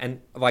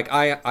 And, like,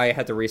 I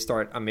had to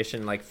restart a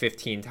mission, like,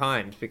 15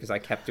 times because I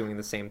kept doing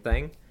the same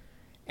thing.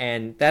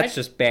 And that's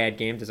just bad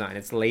game design.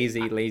 It's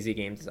lazy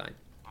game design.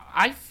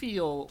 I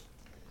feel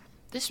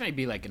this may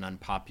be, like, an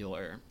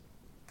unpopular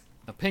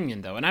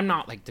opinion, though. And I'm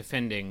not, like,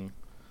 defending...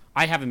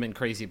 I haven't been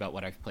crazy about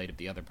what I've played of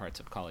the other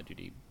parts of Call of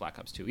Duty Black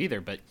Ops 2 either.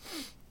 But,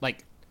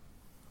 like...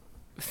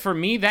 For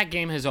me, that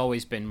game has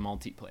always been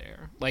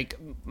multiplayer. Like,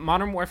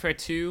 Modern Warfare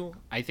 2,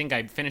 I think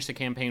I finished the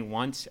campaign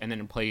once and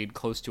then played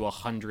close to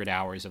 100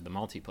 hours of the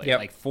multiplayer. Yep.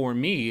 Like, for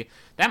me,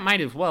 that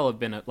might as well have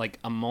been a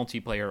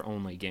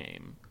multiplayer-only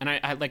game. And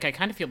I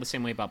kind of feel the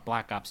same way about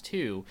Black Ops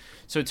 2.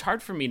 So it's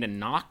hard for me to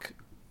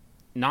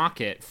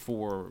knock it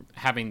for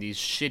having these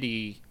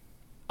shitty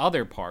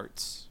other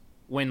parts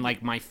when,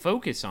 like, my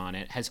focus on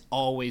it has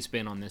always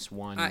been on this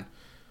one...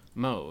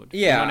 mode.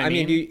 Yeah, you know what I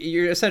mean?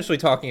 You're essentially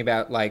talking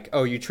about, like,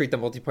 oh, you treat the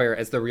multiplayer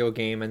as the real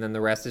game, and then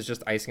the rest is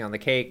just icing on the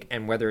cake,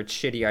 and whether it's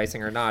shitty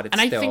icing or not,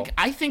 it's still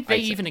I think they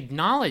icing. even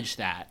acknowledge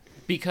that,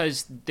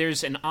 because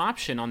there's an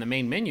option on the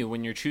main menu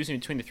when you're choosing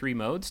between the three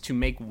modes to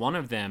make one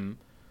of them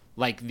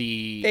like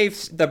the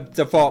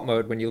default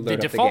mode when you load up the game.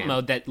 The default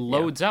mode that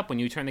loads up when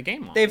you turn the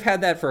game on. They've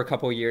had that for a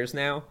couple of years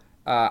now.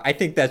 I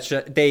think that's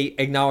just, they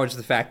acknowledge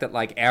the fact that,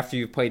 like, after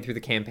you've played through the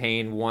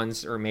campaign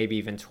once or maybe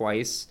even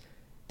twice,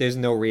 there's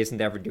no reason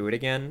to ever do it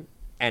again.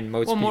 And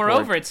most people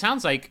moreover, it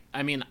sounds like,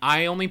 I mean,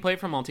 I only play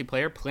for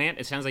multiplayer. Plant,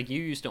 it sounds like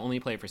you used to only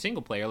play for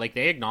single player. Like,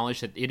 they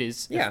acknowledge that it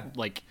is,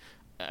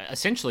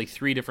 essentially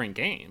three different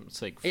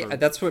games. Like,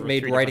 that's what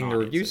made writing the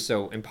review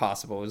so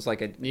impossible. It was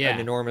like an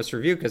enormous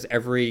review because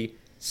every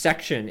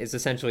section is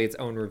essentially its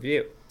own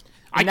review.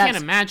 I can't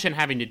imagine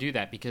having to do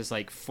that because,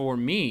 like, for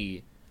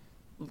me,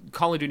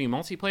 Call of Duty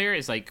multiplayer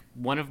is like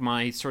one of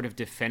my sort of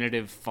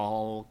definitive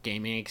fall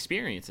gaming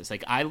experiences.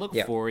 Like, I look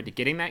forward to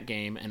getting that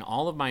game, and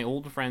all of my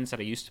old friends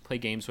that I used to play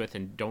games with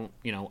and don't,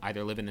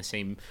 either live in the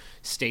same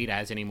state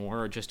as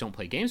anymore or just don't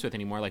play games with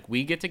anymore. Like,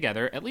 we get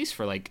together at least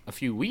for like a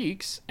few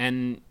weeks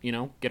and,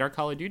 get our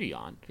Call of Duty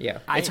on. Yeah.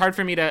 It's hard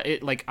for me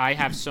to, I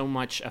have so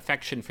much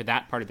affection for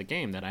that part of the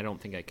game that I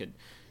don't think I could,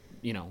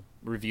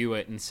 review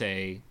it and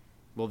say,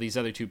 well, these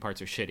other two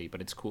parts are shitty,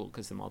 but it's cool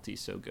because the multi is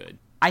so good.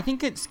 I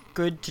think it's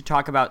good to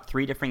talk about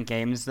three different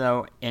games,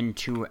 though, and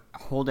to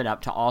hold it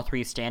up to all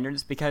three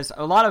standards, because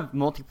a lot of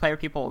multiplayer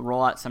people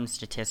roll out some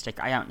statistic.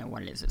 I don't know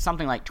what it is. It's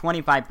something like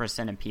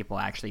 25% of people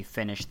actually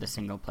finish the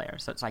single player.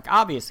 So it's like,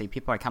 obviously,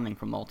 people are coming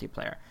from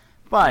multiplayer.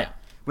 But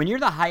when you're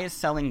the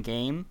highest-selling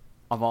game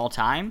of all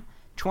time,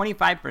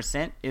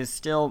 25% is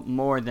still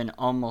more than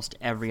almost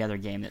every other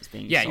game that's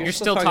being sold. Yeah, you're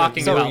still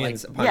talking about,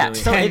 like,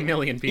 10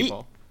 million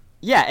people.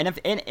 Yeah, and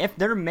if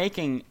they're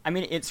making, I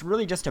mean, it's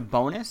really just a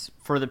bonus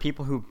for the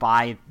people who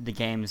buy the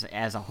games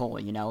as a whole.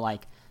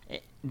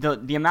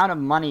 The amount of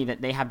money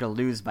that they have to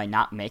lose by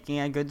not making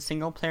a good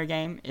single player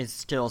game is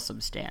still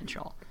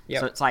substantial. Yep.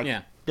 So it's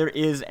like there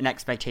is an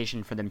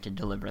expectation for them to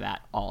deliver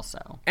that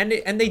also. And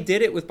they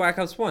did it with Black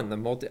Ops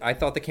 1. I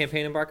thought the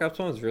campaign in Black Ops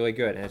 1 was really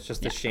good, and it's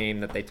just a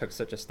shame that they took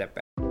such a step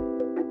back.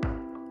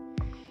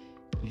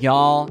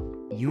 Y'all,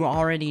 you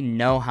already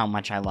know how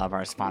much I love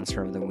our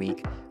sponsor of the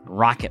week,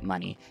 Rocket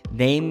Money.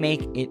 They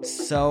make it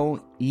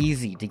so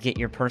easy to get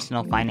your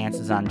personal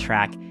finances on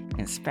track, and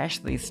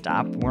especially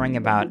stop worrying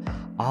about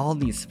all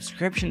these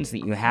subscriptions that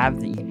you have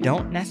that you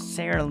don't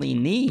necessarily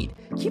need.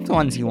 Keep the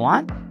ones you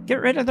want,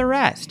 get rid of the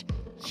rest.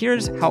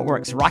 Here's how it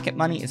works. Rocket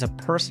Money is a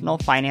personal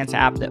finance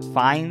app that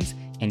finds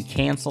and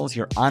cancels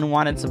your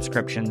unwanted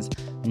subscriptions,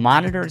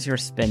 monitors your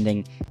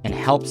spending, and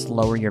helps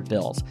lower your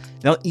bills.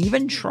 They'll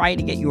even try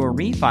to get you a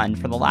refund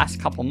for the last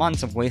couple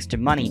months of wasted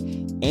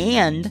money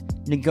and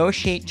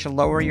negotiate to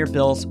lower your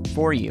bills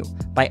for you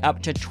by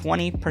up to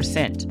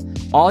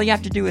 20%. All you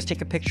have to do is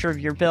take a picture of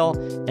your bill,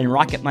 and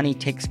Rocket Money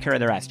takes care of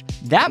the rest.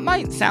 That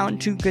might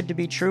sound too good to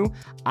be true.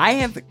 I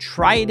have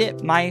tried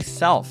it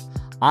myself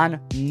on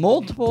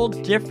multiple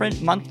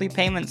different monthly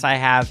payments I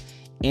have,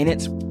 and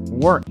it's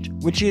worked,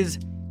 which is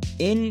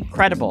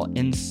incredible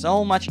and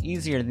so much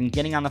easier than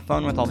getting on the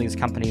phone with all these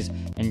companies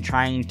and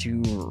trying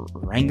to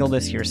wrangle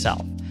this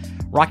yourself.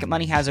 Rocket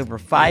Money has over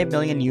 5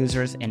 million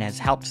users and has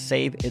helped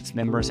save its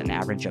members an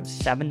average of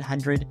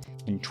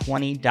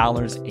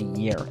 $720 a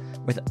year,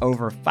 with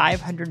over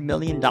 $500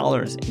 million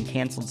in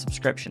canceled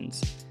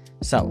subscriptions.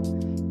 So,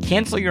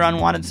 cancel your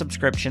unwanted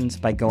subscriptions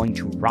by going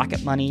to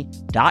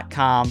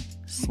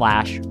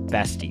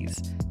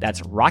rocketmoney.com/besties.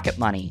 That's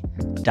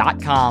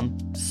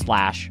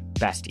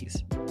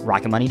rocketmoney.com/besties.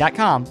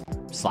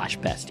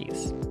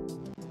 rocketmoney.com/besties.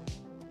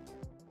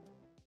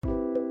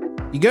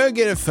 You go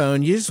get a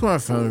phone. You just want a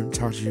phone to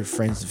talk to your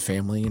friends and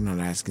family. You're not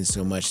asking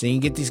so much. Then you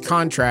get these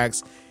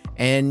contracts,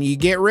 and you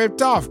get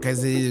ripped off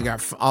because they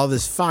got all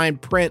this fine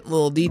print,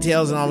 little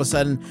details, and all of a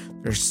sudden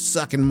they're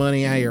sucking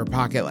money out of your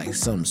pocket like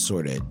some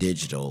sort of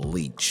digital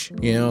leech.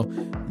 You know,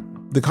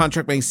 the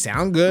contract may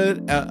sound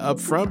good up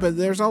front, but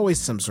there's always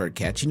some sort of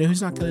catch. You know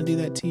who's not going to do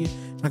that to you?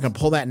 Not going to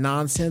pull that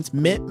nonsense?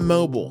 Mint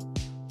Mobile.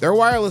 Their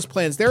wireless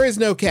plans, there is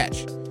no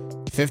catch.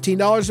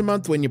 $15 a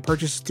month when you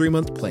purchase a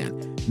 3-month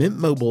plan. Mint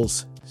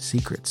Mobile's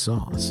secret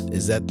sauce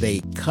is that they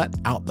cut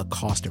out the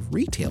cost of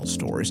retail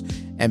stores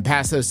and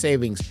pass those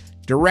savings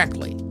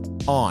directly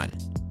on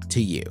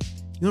to you.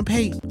 You want to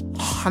pay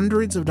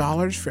hundreds of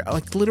dollars for,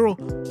 like literal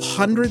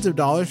hundreds of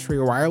dollars for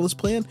your wireless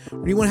plan?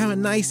 Or do you want to have a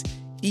nice,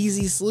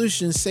 easy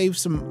solution, save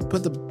some,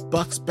 put the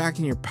bucks back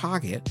in your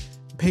pocket,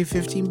 pay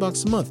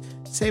 $15 a month?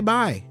 Say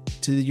bye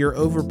to your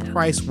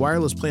overpriced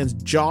wireless plan's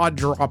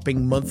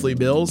jaw-dropping monthly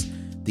bills,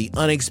 the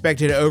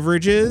unexpected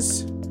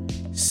overages.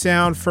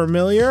 Sound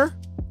familiar?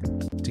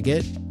 To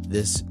get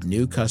this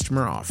new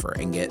customer offer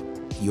and get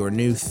your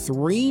new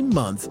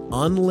 3-month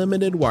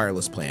unlimited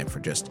wireless plan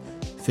for just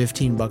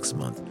 $15 a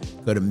month,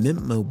 go to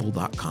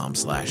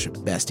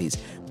mintmobile.com/besties.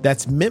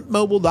 That's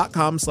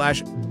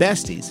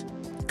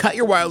mintmobile.com/besties. Cut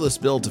your wireless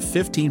bill to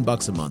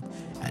 $15 a month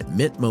at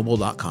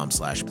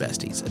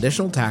mintmobile.com/besties.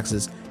 Additional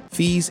taxes,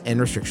 fees,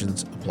 and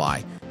restrictions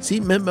apply. See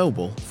Mint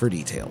Mobile for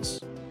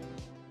details.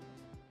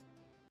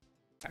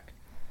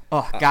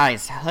 Oh,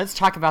 guys, let's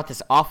talk about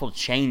this awful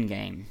chain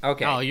game.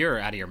 Okay. Oh, you're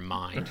out of your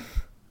mind.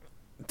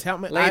 Tell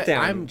me, Lay it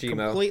down, I'm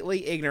Gmo.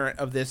 completely ignorant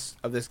of this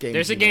game.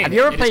 There's a Gmo. game. Have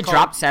you ever It is played called-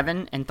 Drop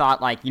 7 and thought,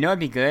 like, you know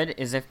what'd be good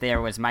is if there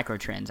was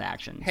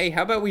microtransactions? Hey,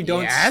 how about we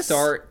don't Yes?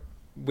 start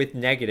with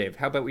negative?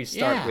 How about we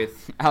start Yeah.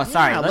 with... Oh,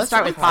 sorry. Yeah, let's let's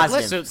start with start with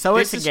positive. positive. So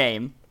it's This a is-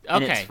 game,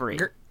 and Okay. it's free.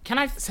 Can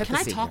I Set can the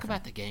I scene talk here.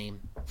 about the game?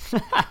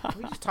 Can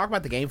we just talk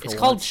about the game for It's once?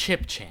 called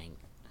Chip Chain.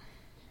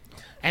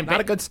 And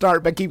Not a good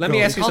start, but keep Let going.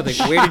 me ask you something.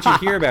 Where did you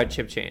hear about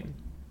Chip Chain?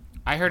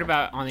 I heard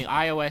about on the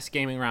iOS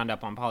Gaming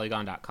Roundup on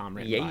Polygon.com.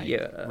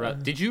 Yeah.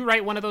 Did you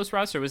write one of those,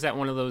 Russ, or was that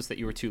one of those that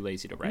you were too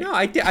lazy to write? No,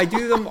 I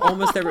do them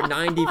almost every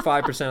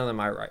 95% of them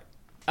I write.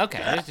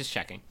 Okay, I was just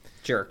checking.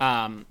 Jerk.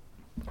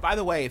 By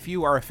the way, if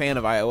you are a fan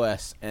of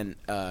iOS and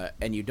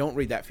you don't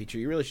read that feature,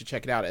 you really should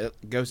check it out.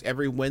 It goes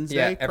every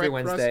Wednesday. Yeah, every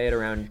correct, Russ? Wednesday at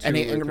around 2 And, or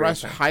and 3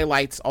 Russ o'clock.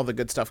 highlights all the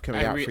good stuff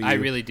coming out for you. I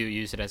really do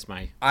use it as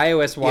my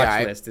iOS watch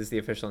Yeah, list is the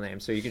official name,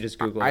 so you can just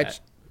Google I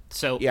that.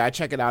 so. Yeah, I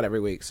check it out every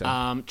week.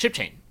 So Chip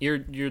Chain. You're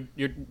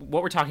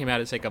what we're talking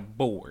about is like a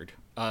board.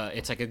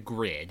 It's like a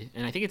grid,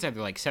 and I think it's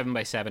either like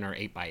 7x7 or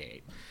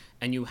 8x8.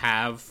 And you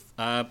have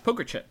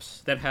poker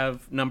chips that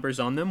have numbers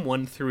on them,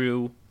 1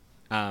 through,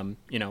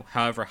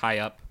 however high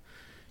up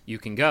you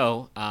can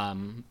go.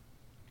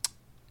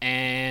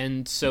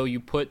 And so you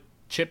put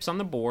chips on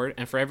the board,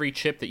 and for every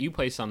chip that you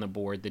place on the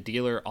board, the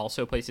dealer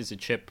also places a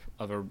chip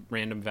of a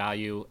random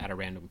value at a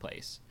random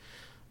place.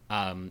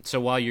 So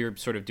while you're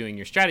sort of doing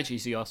your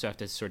strategies, you also have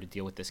to sort of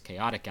deal with this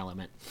chaotic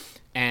element.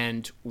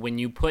 And when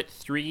you put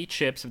 3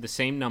 chips of the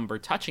same number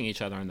touching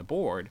each other on the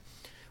board,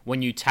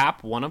 when you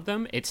tap one of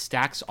them, it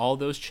stacks all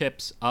those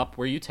chips up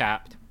where you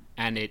tapped,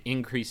 and it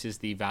increases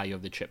the value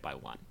of the chip by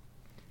 1.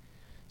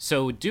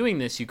 So doing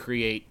this, you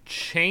create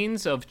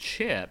chains of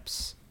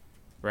chips,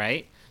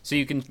 right? So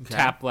you can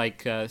tap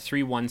like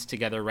 3 ones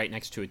together right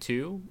next to a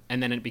 2,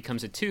 and then it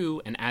becomes a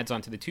 2 and adds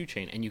onto the 2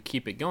 chain, and you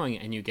keep it going,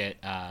 and you get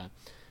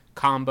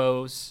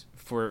combos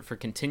for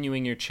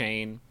continuing your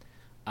chain,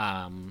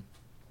 and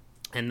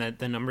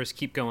the numbers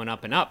keep going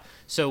up and up.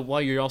 So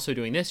while you're also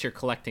doing this, you're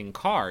collecting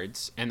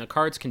cards, and the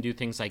cards can do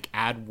things like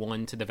add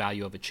 1 to the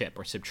value of a chip,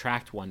 or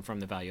subtract 1 from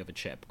the value of a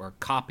chip, or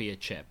copy a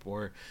chip,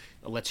 or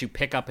lets you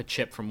pick up a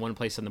chip from one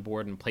place on the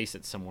board and place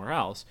it somewhere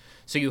else.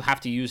 So you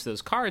have to use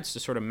those cards to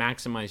sort of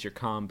maximize your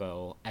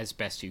combo as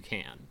best you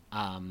can.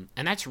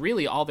 And that's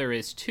really all there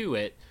is to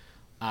it.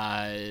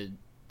 The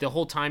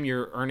whole time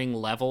you're earning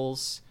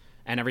levels,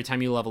 and every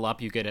time you level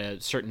up, you get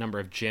a certain number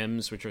of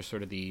gems, which are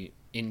sort of the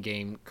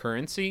in-game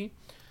currency.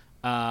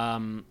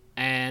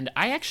 And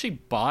I actually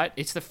bought,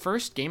 it's the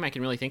first game I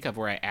can really think of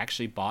where I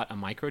actually bought a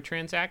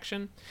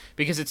microtransaction,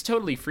 because it's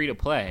totally free to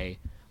play,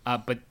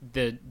 but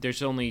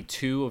there's only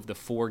 2 of the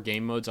 4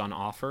 game modes on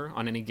offer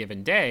on any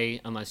given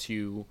day, unless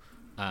you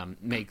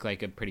make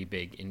like a pretty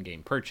big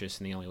in-game purchase,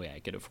 and the only way I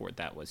could afford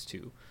that was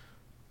to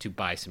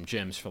buy some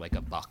gems for like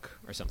 $1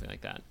 or something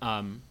like that.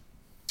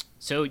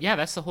 So yeah,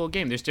 that's the whole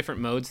game. There's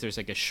different modes. There's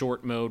like a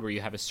short mode where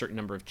you have a certain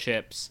number of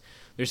chips.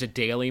 There's a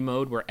daily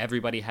mode where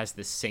everybody has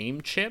the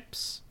same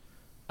chips,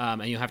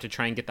 and you have to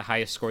try and get the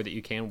highest score that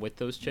you can with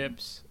those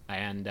chips.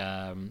 And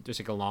there's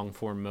like a long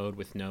form mode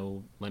with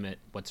no limit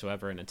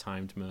whatsoever, and a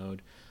timed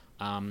mode.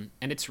 And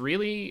it's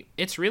really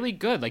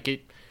good.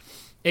 Like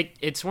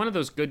it's one of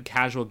those good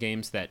casual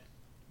games that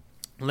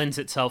lends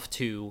itself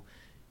to.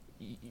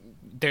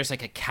 There's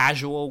like a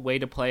casual way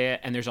to play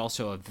it, and there's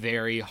also a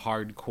very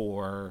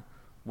hardcore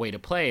way to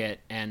play it.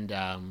 And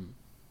I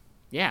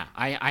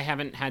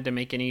haven't had to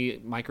make any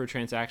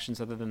microtransactions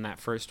other than that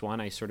first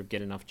one. I sort of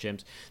get enough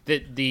gems.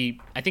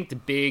 I think the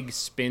big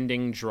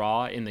spending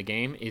draw in the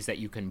game is that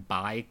you can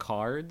buy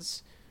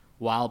cards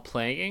while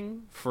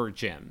playing for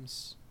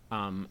gems.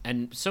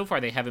 And so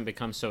far they haven't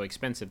become so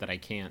expensive that I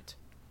can't,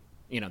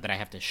 that I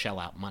have to shell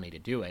out money to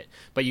do it.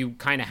 But you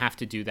kind of have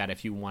to do that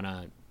if you want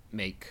to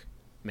make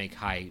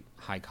high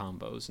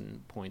combos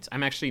and points.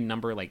 I'm actually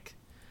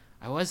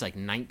I was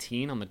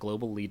 19 on the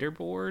global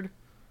leaderboard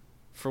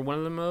for one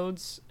of the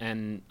modes,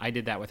 and I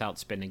did that without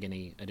spending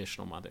any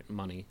additional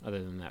money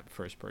other than that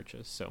first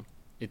purchase. So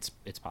it's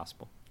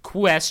possible.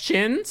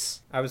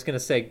 Questions? I was gonna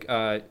say,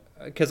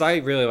 because I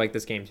really like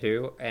this game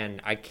too,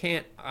 and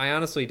I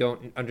honestly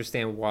don't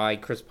understand why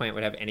Chris Plant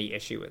would have any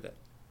issue with it.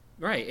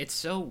 Right.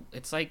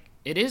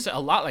 It is a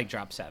lot like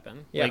Drop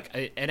 7. Yeah.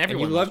 And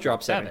everyone you love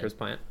Drop 7, Chris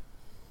Plant.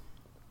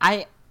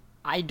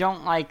 I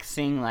don't like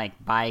seeing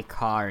buy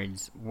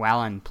cards while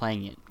I'm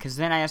playing it, because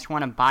then I just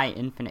want to buy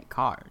infinite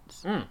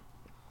cards.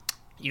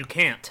 You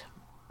can't.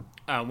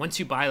 Once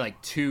you buy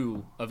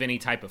 2 of any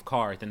type of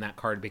card, then that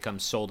card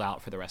becomes sold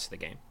out for the rest of the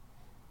game.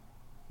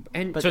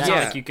 And so it's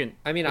not like you can.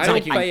 I mean, I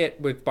don't play it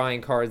with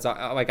buying cards.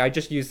 I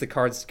just use the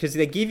cards because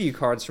they give you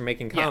cards for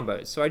making combos.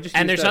 Yeah. So I just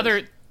use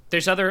those.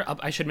 There's other.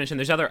 I should mention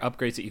there's other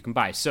upgrades that you can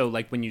buy. So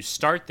when you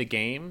start the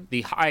game,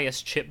 the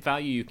highest chip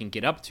value you can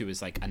get up to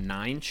is a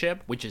 9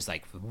 chip, which is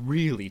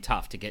really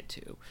tough to get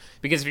to,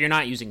 because if you're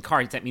not using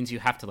cards, that means you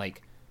have to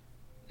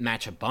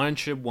match a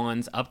bunch of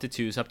 1s up to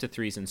 2s, up to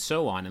 3s, and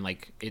so on. And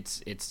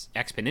it's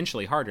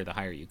exponentially harder the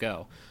higher you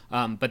go.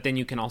 But then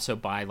you can also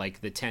buy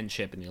the 10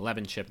 chip and the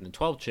 11 chip and the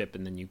 12 chip,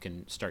 and then you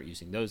can start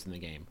using those in the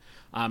game.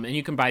 And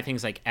you can buy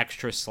things like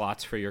extra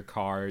slots for your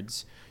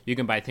cards. You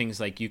can buy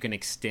things you can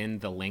extend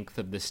the length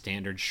of the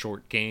standard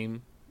short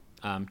game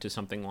to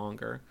something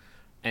longer.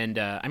 And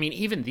I mean,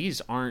 even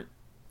these aren't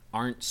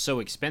so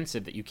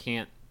expensive that you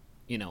can't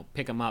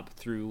pick them up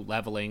through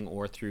leveling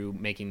or through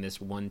making this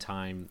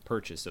one-time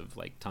purchase of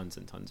tons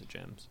and tons of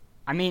gems.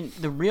 I mean,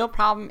 the real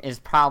problem is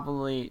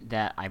probably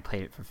that I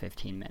played it for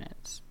 15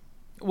 minutes.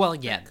 Well,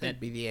 yeah, that could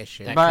be the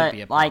issue. But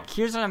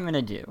here's what I'm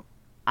gonna do.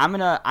 I'm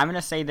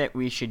gonna say that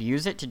we should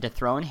use it to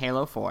dethrone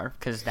Halo 4,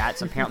 because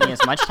that's apparently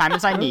as much time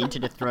as I need to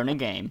dethrone a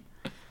game.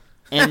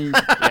 And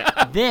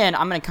then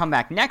I'm gonna come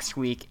back next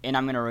week and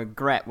I'm gonna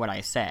regret what I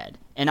said,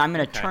 and I'm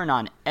gonna turn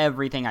on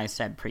everything I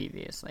said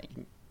previously.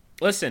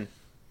 Listen.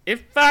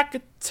 If I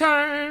could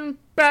turn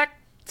back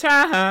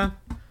time,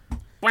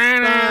 if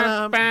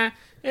I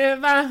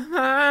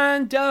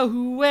find a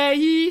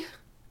way,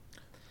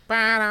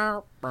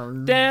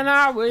 then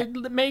I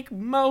would make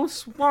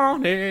most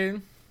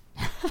wanted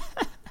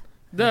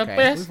the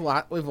best.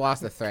 We've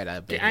lost the thread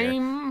a bit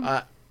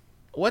here.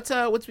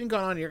 What's been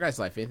going on in your guys'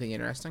 life? Anything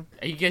interesting?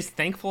 Are you guys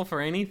thankful for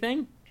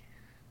anything?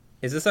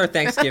 Is this our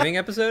Thanksgiving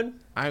episode?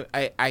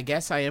 I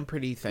guess I am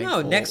pretty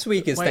thankful. No, next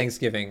week is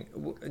Thanksgiving.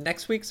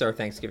 Next week's our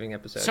Thanksgiving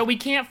episode. So we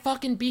can't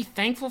fucking be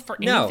thankful for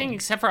anything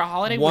except for a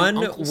holiday. One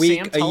when Uncle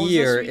week Sam a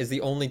year is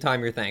the only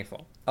time you're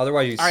thankful.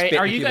 Otherwise, you spit in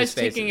Are you guys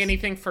faces. taking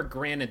anything for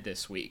granted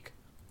this week?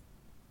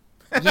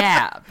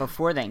 Yeah,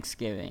 before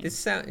Thanksgiving.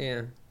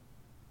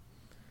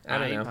 I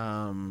don't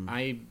know.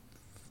 I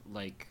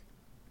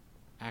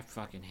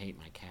fucking hate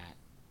my cat.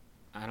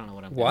 I don't know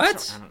what I'm.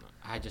 What? I don't know.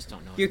 I just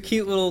don't know. Your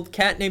cute little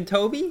cat named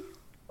Toby?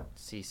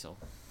 Cecil.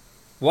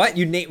 What?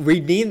 You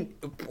rename?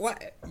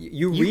 What?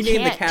 You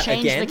rename the cat again?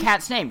 again? Change the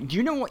cat's name. Do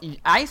you know what?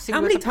 I see How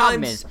what many the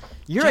problem times- is.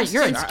 You're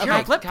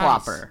a flip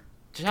flopper.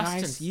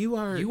 Justin, Guys, you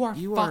are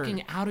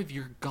fucking out of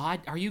your god.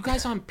 Are you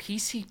guys on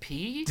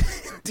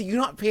PCP? Do you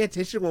not pay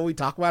attention when we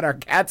talk about our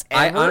cats?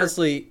 Ever? I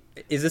honestly,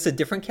 is this a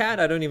different cat?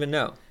 I don't even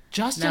know.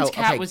 Justin's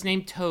cat was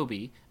named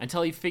Toby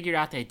until he figured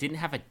out that it didn't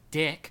have a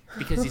dick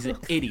because he's an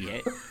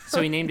idiot.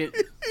 So he named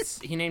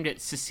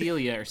it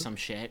Cecilia or some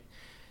shit.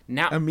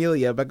 Now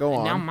Amelia, but go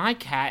on. Now my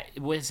cat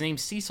was named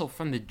Cecil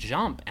from the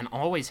jump and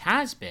always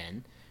has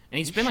been. and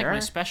he's been like my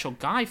Sure. special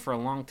guy for a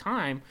long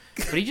time.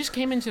 But he just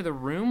came into the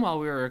room while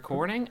we were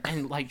recording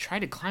and like tried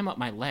to climb up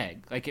my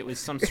leg like it was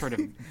some sort of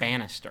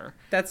banister.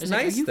 That's I was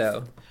like, nice, "Are you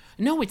though.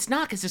 No, it's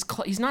not because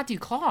he's not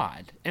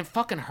declawed. It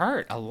fucking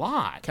hurt a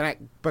lot.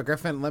 But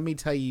Griffin, let me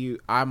tell you,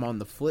 I'm on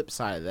the flip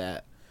side of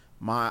that.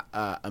 My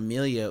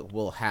Amelia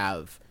will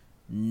have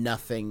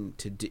nothing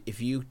to do.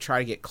 If you try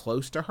to get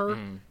close to her,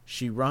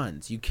 she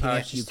runs. You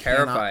can't. She's you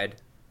cannot- terrified.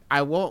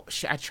 I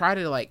won't. I try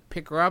to like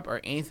pick her up or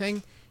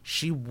anything.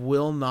 She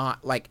will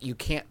not. Like, you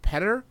can't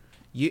pet her.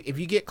 If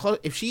you get close,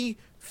 if she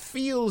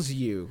feels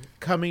you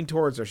coming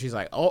towards her, she's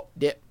like, "Oh,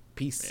 dip,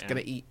 piece, Yeah.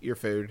 gonna eat your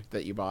food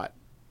that you bought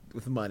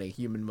with money,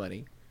 human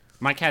money."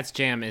 My cat's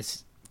jam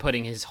is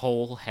putting his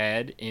whole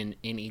head in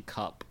any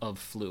cup of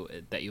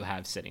fluid that you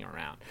have sitting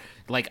around.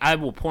 Like, I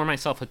will pour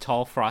myself a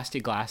tall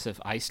frosty glass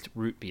of iced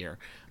root beer,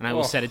 and I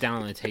will set it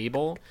down on the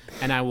table,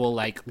 and I will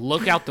like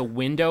look out the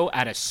window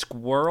at a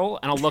squirrel,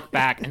 and I'll look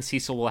back, and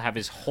Cecil will have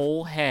his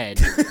whole head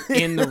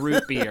in the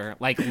root beer,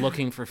 like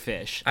looking for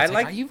fish. I It's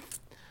like- are you,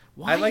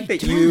 why I are like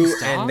that doing you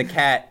this, and the dog?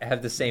 cat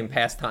have the same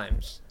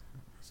pastimes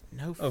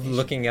No of fish.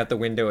 looking out the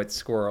window at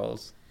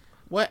squirrels.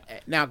 What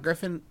now,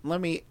 Griffin? Let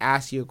me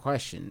ask you a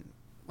question.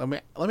 Let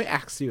me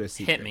ask you a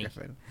secret, Hit me.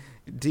 Griffin.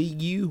 Do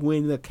you,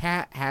 when the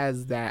cat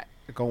has that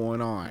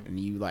going on, and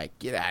you like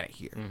get out of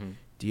here?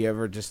 Do you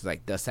ever just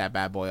like dust that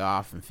bad boy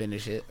off and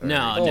finish it? Or-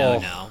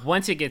 No. Oh.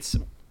 Once it gets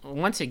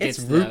It's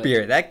root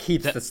beer. That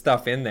keeps the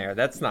stuff in there.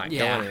 That's not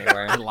Yeah, going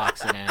anywhere. it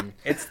locks it in.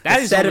 It's That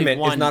the is only sediment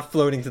one- is not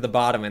floating to the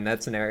bottom in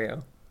that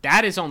scenario.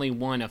 That is only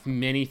one of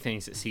many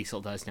things that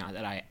Cecil does now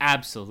that I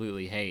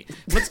absolutely hate.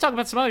 Let's talk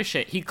about some other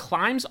shit. He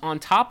climbs on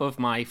top of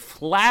my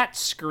flat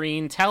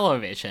screen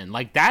television.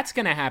 Like, that's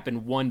going to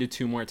happen 1 to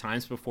 2 more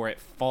times before it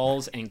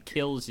falls and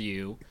kills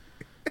you.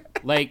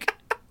 Like,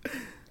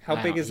 How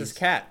Wow, big is this he's-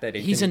 cat that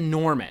he's can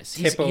enormous.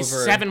 He's tip over-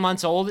 7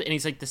 months old, and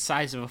he's like the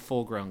size of a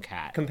full-grown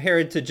cat.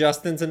 compared to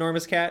Justin's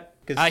enormous cat?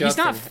 'Cause He's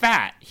not Justin-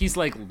 fat. He's,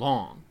 like,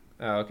 long.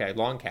 Oh, okay,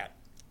 long cat.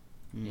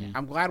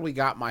 I'm glad we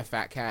got my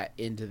fat cat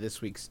into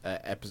this week's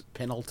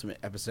penultimate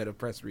episode of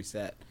Press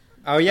Reset.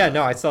 Oh yeah,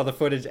 no, I saw the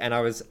footage, and I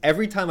was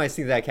every time I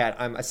see that cat,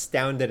 I'm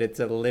astounded it's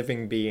a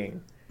living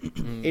being.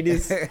 It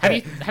is.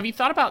 Have you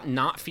thought about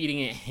not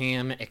feeding it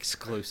ham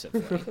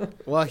exclusively?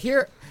 Well,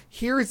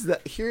 here's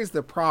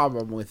the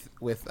problem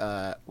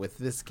with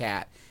this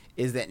cat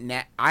is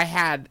that I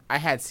had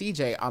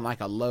CJ on like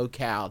a low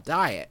cal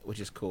diet, which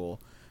is cool,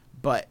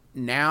 but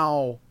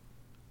now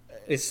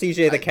Is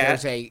CJ the cat?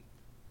 there's a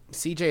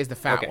CJ is the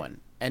fat Okay.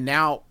 one, and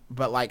now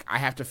but like I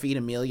have to feed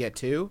Amelia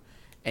too,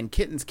 and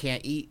kittens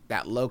can't eat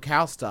that low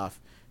cal stuff,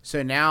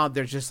 so now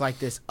there's just like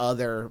this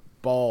other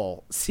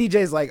bowl.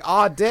 CJ's like,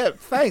 "Aw, dip,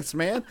 thanks,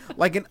 man,"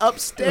 like an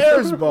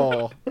upstairs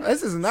bowl.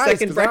 This is nice.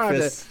 Second 'cause I don't have to-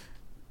 breakfast.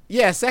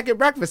 Yeah, second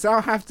breakfast. I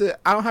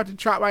don't have to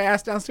trot my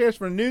ass downstairs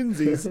for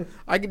noonsies.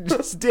 I can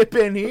just dip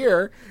in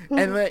here,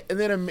 and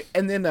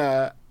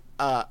then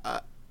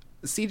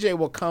CJ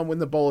will come when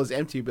the bowl is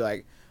empty. And be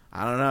like,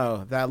 "I don't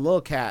know, that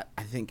little cat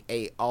I think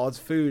ate all its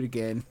food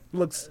again.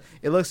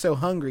 It looks so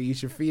hungry. You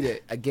should feed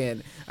it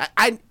again."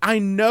 I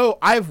know.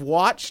 I've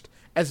watched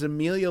as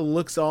Amelia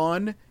looks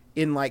on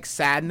in like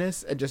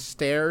sadness and just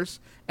stares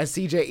as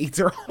CJ eats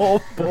her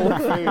whole bowl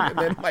of food and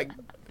then like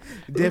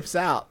dips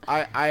out.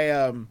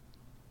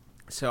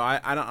 So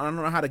I don't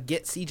know how to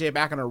get CJ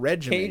back on a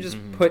regimen. Can't you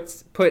just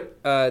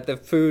put the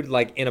food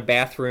like in a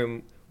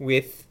bathroom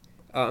with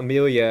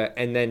Amelia,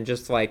 and then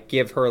just like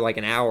give her like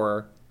an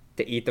hour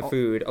to eat the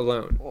food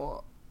alone?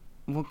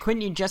 Well,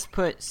 couldn't you just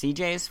put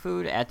CJ's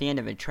food at the end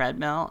of a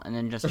treadmill and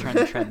then just turn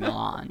the treadmill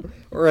on?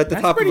 Or at the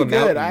That's top of pretty a good.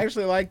 mountain, I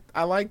actually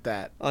like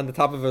that. on the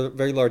top of a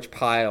very large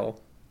pile,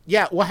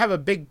 Yeah, we'll have a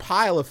big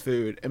pile of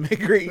food and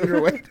make her eat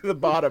her way to the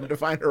bottom to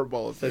find her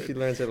bowl of so food. she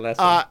learns her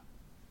lesson.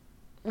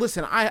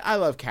 Listen, I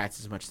love cats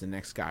as much as the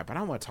next guy, but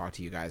I want to talk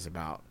to you guys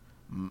about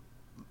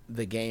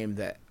the game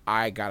that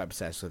I got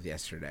obsessed with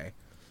yesterday.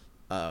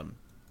 And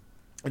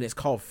it's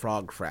called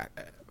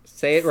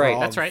Say it right.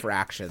 That's right.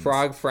 Fractions.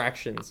 Frog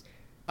Fractions.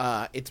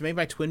 It's made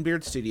by Twin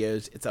Beard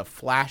Studios. It's a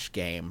Flash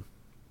game.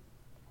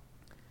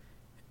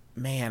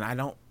 Man, I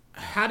don't.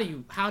 How do you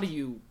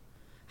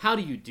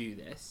do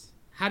this?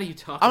 How do you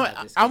talk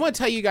about this? I want to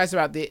tell you guys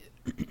about the.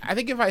 I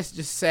think if I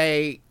just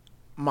say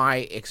my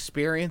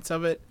experience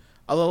of it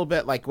a little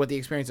bit, like what the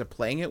experience of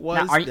playing it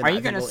was. Now, are then I you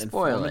think going to it'll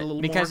spoil inform a it?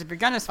 little Because more. if you're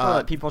going to spoil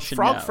it, people should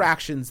Frog know.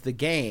 Fractions, the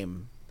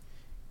game,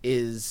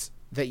 is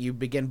that you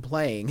begin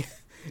playing,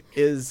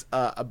 is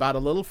about a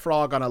little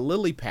frog on a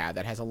lily pad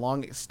that has a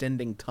long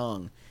extending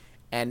tongue,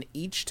 and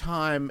each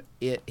time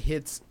it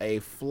hits a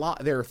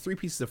there are 3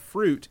 pieces of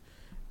fruit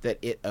that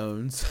it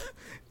owns,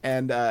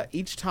 and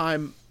each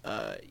time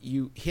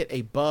you hit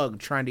a bug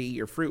trying to eat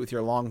your fruit with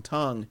your long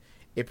tongue,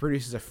 it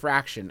produces a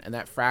fraction, and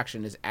that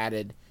fraction is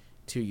added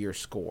to your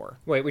score.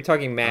 Wait, we're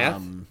talking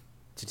math?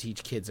 To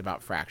teach kids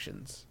about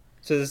fractions.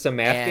 So this is a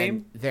math And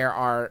game? there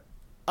are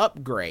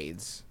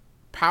upgrades,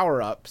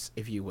 power-ups,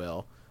 if you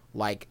will,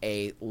 like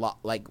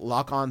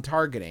lock-on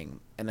targeting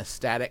and a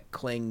static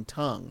cling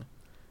tongue,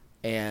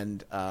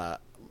 and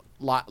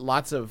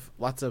lots of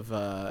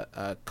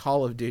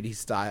Call of Duty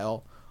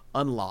style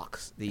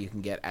unlocks that you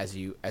can get as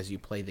you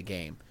play the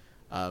game.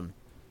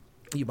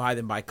 You buy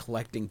them by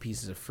collecting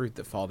pieces of fruit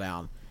that fall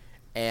down,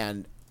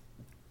 and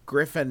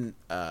Griffin.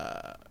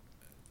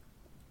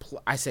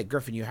 I said,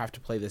 Griffin, you have to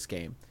play this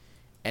game,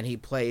 and he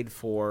played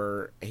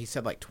for, he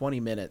said, like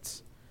 20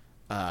 minutes,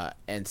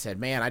 and said,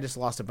 man, I just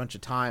lost a bunch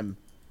of time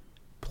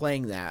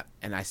playing that.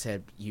 And I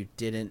said, you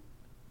didn't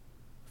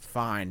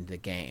find the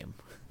game.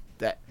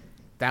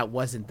 That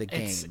wasn't the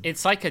game.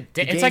 It's like a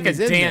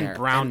Dan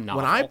Brown and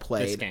novel. when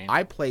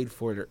I played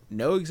for,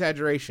 no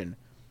exaggeration,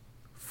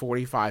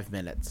 45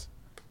 minutes,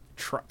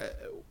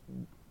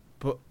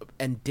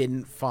 and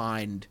didn't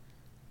find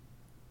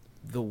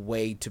the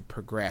way to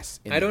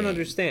progress in I don't the game.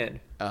 understand.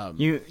 I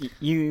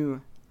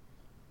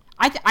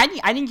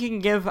think you can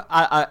give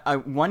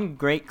a one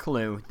great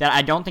clue that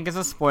I don't think is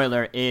a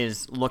spoiler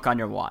is look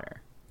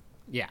underwater.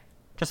 Yeah.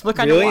 Just look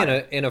Really,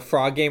 underwater. in a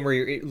frog game where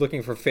you're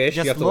looking for fish,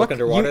 Just you have to look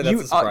underwater.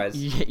 That's a surprise.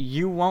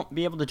 You won't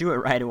be able to do it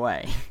right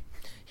away.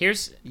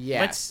 Here's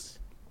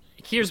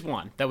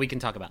one that we can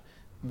talk about.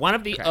 One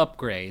of the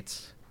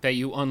upgrades that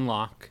you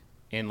unlock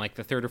in like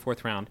the third or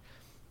fourth round,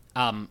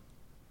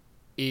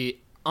 it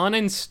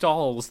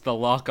uninstalls the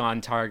lock-on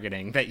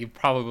targeting that you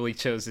probably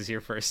chose as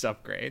your first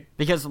upgrade.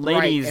 Because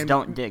ladies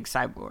don't dig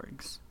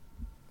cyborgs.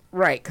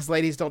 Right, because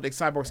ladies don't dig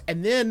cyborgs.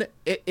 And then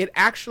it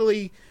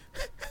actually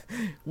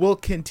will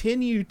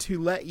continue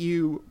to let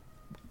you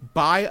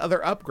buy other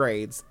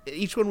upgrades,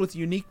 each one with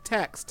unique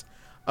text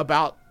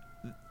about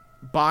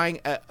buying,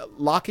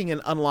 locking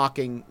and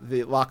unlocking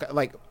the lock,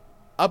 like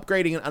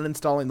upgrading and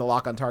uninstalling the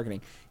lock-on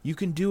targeting. You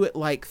can do it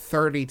like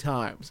 30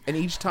 times, and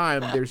each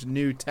time there's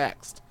new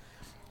text.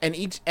 And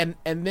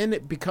then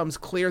it becomes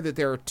clear that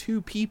there are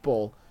two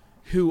people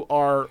who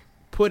are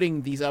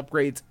putting these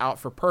upgrades out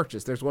for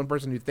purchase. There's one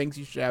person who thinks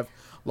you should have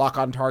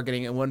lock-on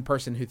targeting and one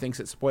person who thinks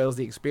it spoils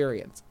the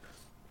experience.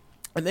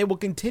 And they will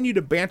continue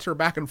to banter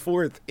back and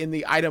forth in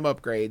the item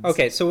upgrades.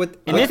 Okay, so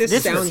what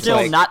this sounds is still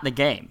like, not the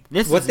game.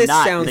 This what is this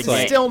not sounds the game.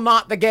 like- Still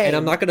not the game. and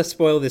I'm not going to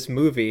spoil this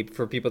movie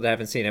for people that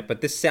haven't seen it,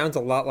 but this sounds a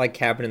lot like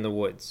Cabin in the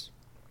Woods.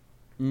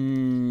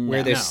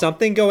 Where there's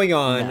something going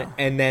on,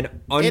 and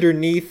then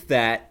underneath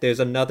that,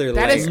 there's another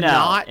That layer.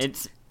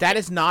 is that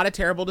is not a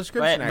terrible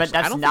description. But actually.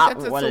 that's I don't not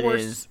think that's what the it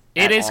worst. is.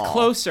 It at is all.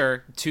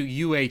 closer to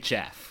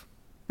UHF.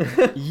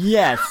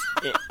 Yes,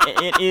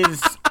 it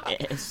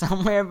is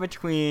somewhere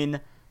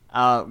between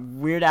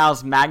Weird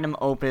Al's magnum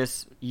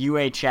opus,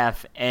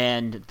 UHF,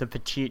 and the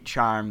petite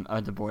charm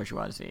of the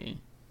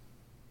bourgeoisie.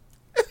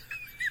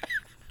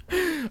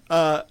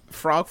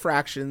 Frog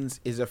Fractions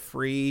is a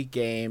free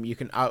game. You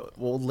can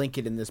we'll link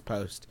it in this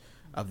post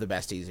of the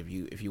Besties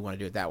if you want to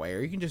do it that way,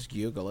 or you can just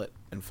Google it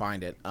and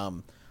find it.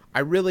 I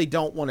really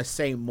don't want to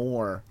say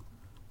more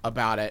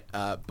about it,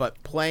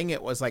 but playing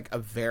it was like a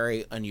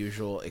very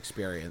unusual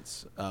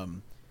experience.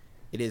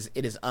 It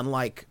is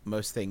unlike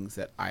most things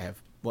that I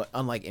have.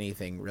 Unlike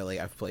anything really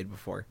I've played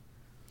before.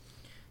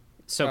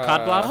 So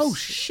Cod Bluffs? Oh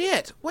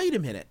shit! Wait a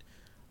minute.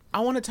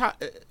 I want to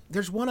talk.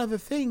 There's one other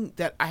thing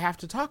that I have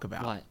to talk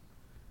about. What?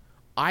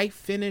 I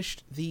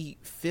finished the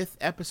 5th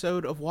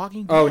episode of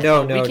Walking Dead. Oh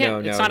no!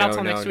 It's not out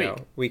till next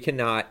week. We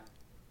cannot.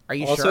 Are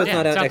you Also, sure? it's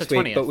not it's out out next the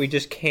week, 20th. but we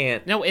just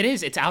can't. No, it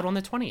is. It's out on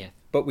the 20th.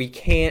 But we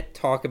can't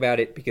talk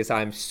about it because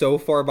I'm so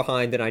far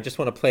behind, and I just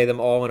want to play them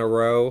all in a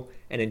row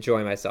and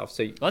enjoy myself.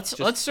 So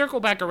Let's circle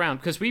back around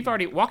because we've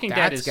already Walking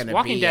Dead is in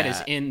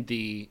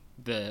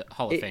the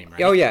Hall of Fame,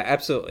 right? Oh yeah,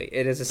 absolutely.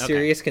 It is a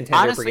serious contender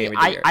for Honestly, Game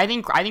of the Year. I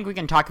think we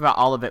can talk about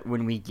all of it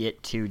when we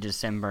get to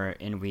December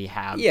and we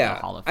have the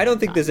Hall of Fame. I don't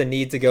think time. there's a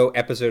need to go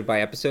episode by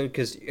episode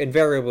because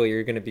invariably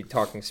you're going to be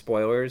talking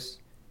spoilers.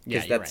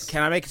 Yeah, you're right.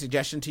 Can I make a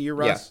suggestion to you,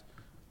 Russ?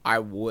 I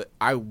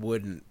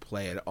wouldn't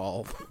play it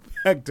all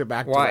back to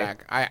back to Why?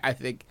 back. I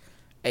think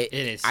it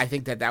is. I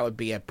think that would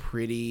be a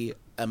pretty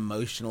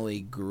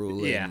emotionally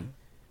grueling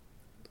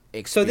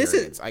experience. So this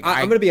is. Like,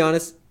 I'm going to be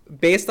honest.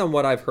 Based on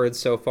what I've heard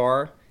so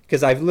far,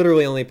 because I've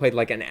literally only played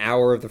like an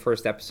hour of the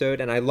first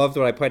episode, and I loved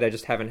what I played. I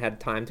just haven't had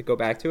time to go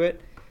back to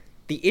it.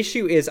 The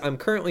issue is I'm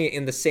currently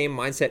in the same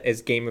mindset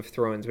as Game of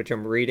Thrones, which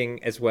I'm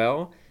reading as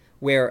well,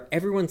 where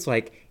everyone's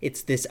like,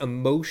 it's this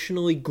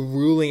emotionally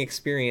grueling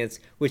experience,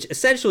 which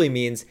essentially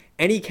means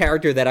any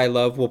character that I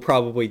love will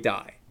probably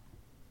die.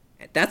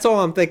 That's all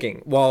I'm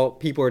thinking while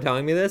people are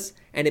telling me this,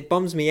 and it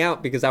bums me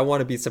out because I want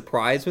to be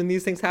surprised when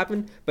these things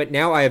happen, but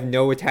now I have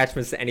no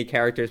attachments to any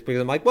characters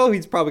because I'm like, well,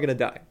 he's probably going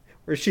to die,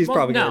 or she's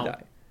probably going to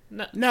die.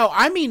 No,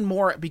 I mean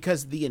more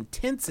because the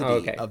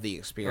intensity of the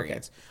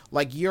experience.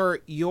 Like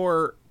you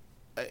are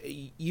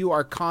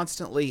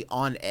constantly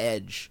on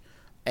edge.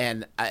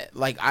 And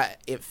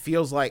it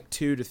feels like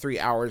 2 to 3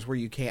 hours where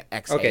you can't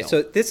exhale. Okay,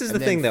 so this is the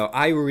thing, though.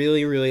 I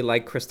really, really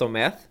like crystal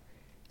meth,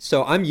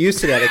 so I'm used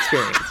to that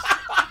experience.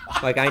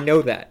 Like, I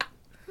know that.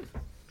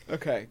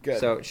 Okay, good.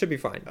 So it should be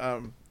fine.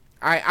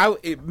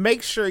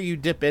 Make sure you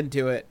dip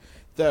into it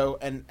though,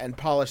 and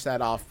polish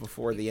that off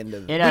before the end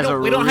of. It has a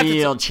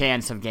real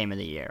chance of Game of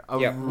the Year.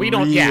 We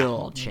don't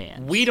real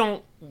chance. We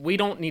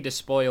don't need to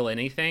spoil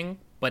anything.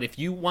 But if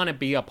you want to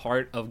be a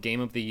part of Game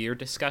of the Year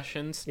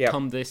discussions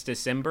come this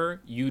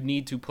December, you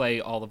need to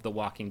play all of the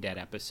Walking Dead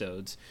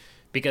episodes.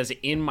 Because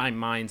in my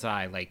mind's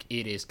eye, like,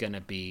 it is going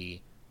to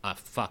be a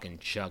fucking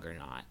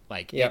juggernaut.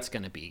 Like, it's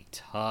going to be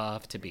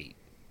tough to beat.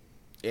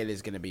 It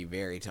is going to be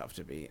very tough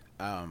to beat.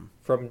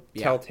 From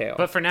Telltale.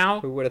 But for now...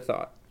 Who would have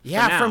thought?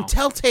 Yeah, from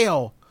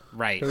Telltale.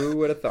 Right. Who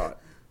would have thought?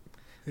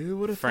 Who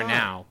would have thought? For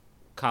now,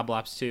 Cobble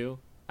Ops 2,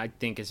 I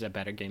think, is a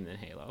better game than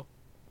Halo.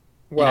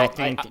 Well, and I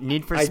think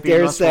Need for I Speed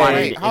dare Most say- Wanted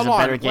Wait, is a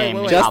better game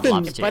than Justin-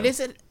 Cobble Ops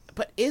 2.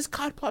 But is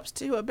COD Ops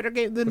 2 a better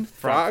game than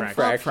Frog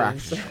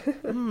Fractions.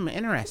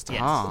 Interesting.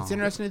 Yes. It's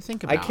interesting to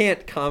think about. I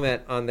can't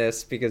comment on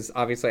this because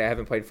obviously I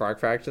haven't played Frog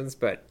Fractions,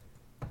 but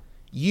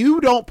You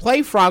don't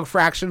play Frog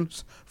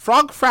Fractions.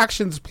 Frog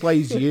Fractions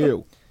plays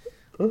you.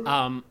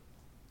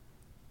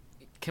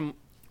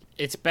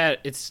 It's bad.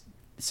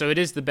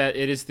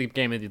 It is the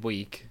game of the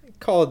week.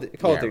 Call of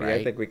Duty. right.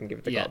 I think we can give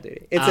it to Call of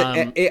Duty.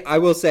 Yeah. I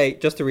will say,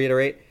 just to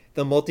reiterate,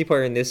 the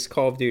multiplayer in this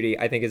Call of Duty,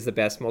 I think, is the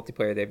best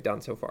multiplayer they've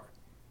done so far.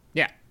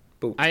 Yeah,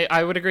 Boom.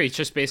 I would agree. It's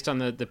just based on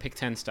the Pick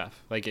 10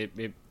 stuff. Like it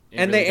And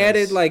really they added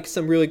does. like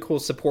some really cool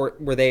support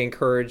where they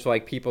encourage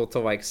like people to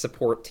like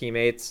support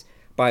teammates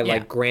by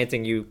like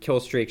granting you kill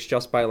streaks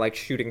just by like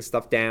shooting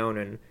stuff down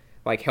and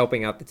like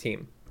helping out the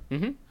team.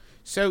 Mm-hmm.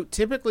 So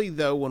typically,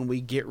 though, when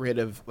we get rid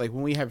of, like,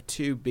 when we have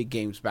two big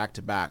games back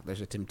to back, there's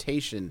a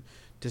temptation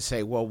to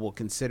say, well, we'll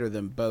consider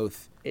them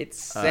both. It at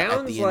sounds the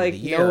end of like the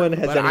year. no one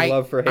has But any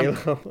love for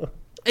Halo.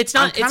 It's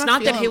not. kinda It's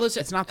not that feeling- Halo's.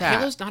 it's not that.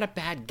 Halo's not a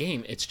bad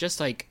game. It's just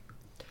like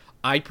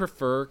I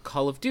prefer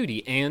Call of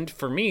Duty, and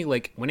for me,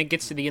 like when it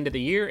gets to the end of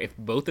the year, if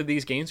both of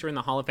these games are in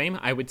the Hall of Fame,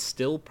 I would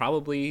still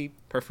probably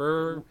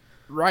prefer.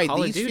 Right, Call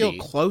of these feel Duty.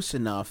 close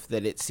enough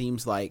that it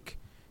seems like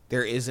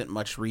there isn't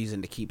much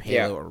reason to keep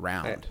Halo Yeah.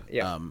 around.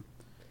 Yeah.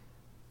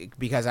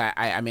 Because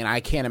I mean, I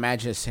can't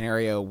imagine a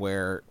scenario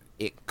where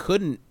it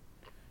couldn't,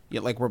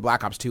 like where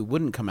Black Ops 2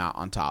 wouldn't come out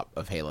on top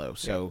of Halo.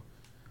 So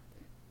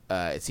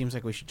it seems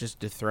like we should just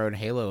dethrone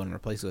Halo and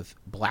replace it with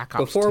Black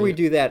Ops 2. Before we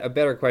do that, a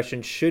better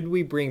question: should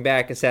we bring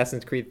back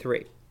Assassin's Creed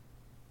 3?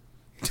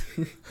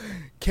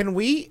 Can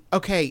we?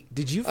 Okay,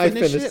 did you I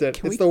finish finished it.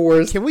 Can It's the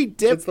worst. Can we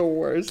dip? It's the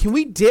worst. Can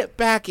we dip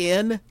back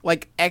in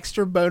like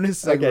extra bonus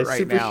segment right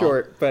super now?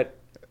 short, but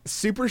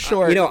Super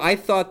short. you know, I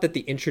thought that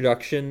the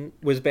introduction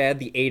was bad.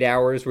 The 8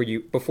 hours where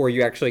you before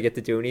you actually get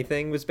to do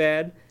anything was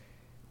bad.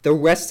 The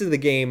rest of the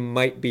game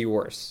might be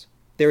worse.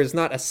 There is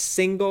not a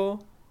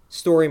single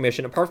story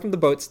mission apart from the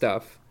boat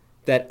stuff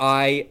that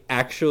I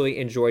actually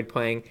enjoyed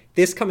playing.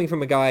 This coming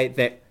from a guy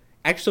that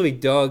actually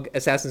dug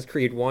Assassin's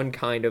Creed 1,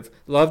 kind of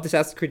loved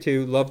Assassin's Creed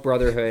 2, loved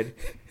Brotherhood.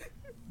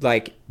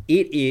 Like,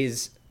 it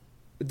is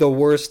the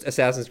worst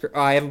Assassin's Creed.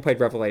 I haven't played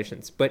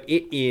Revelations, but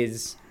it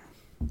is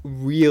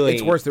really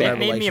It's worse than That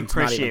made Revelations. me not even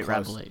appreciate close.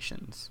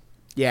 Revelations.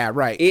 Yeah,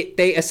 right.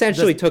 They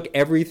essentially took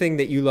everything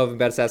that you love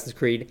about Assassin's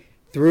Creed,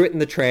 threw it in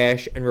the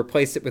trash, and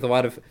replaced it with a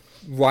lot of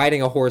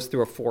riding a horse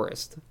through a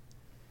forest.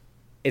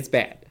 It's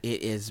bad.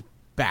 It is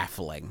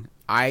baffling.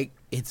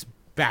 It's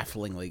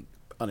bafflingly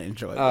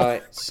unenjoyable.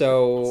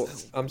 So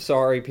I'm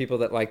sorry, people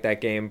that like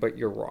that game, but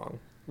you're wrong.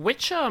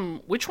 Which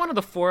one of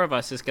the four of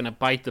us is going to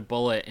bite the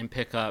bullet and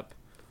pick up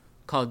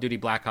Call of Duty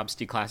Black Ops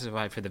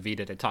Declassified for the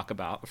Vita to talk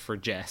about for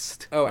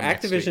Jest? Oh,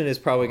 next Activision week? is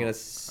probably going to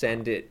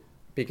send it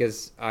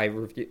because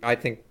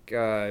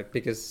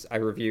because I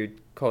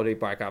reviewed Call of Duty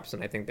Black Ops,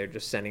 and I think they're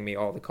just sending me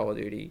all the Call of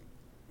Duty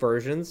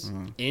versions.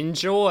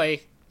 Enjoy.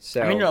 So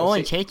I mean, it'll we'll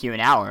only see. take you an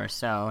hour,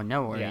 so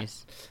no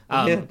worries.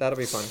 Yeah, that'll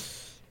be fun.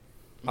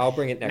 I'll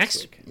bring it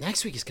next week.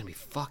 Next week is going to be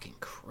fucking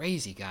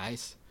crazy,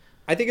 guys.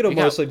 I think it'll We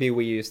got- mostly be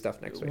Wii U stuff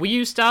next week. Wii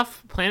U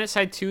stuff.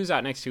 PlanetSide 2 is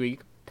out next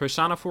week.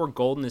 Persona 4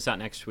 Golden is out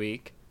next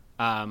week.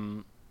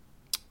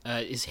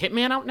 Is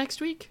Hitman out next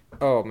week?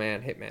 Oh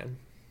man, Hitman.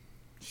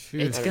 It's I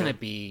don't gonna know.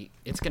 be.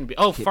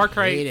 Oh, Far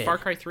hate it.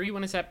 Cry 3.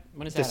 When is that?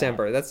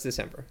 December. That's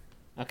December.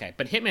 out? Okay,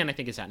 but Hitman I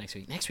think is out next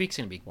week. Next week's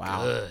gonna be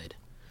Wow. good.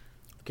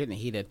 Getting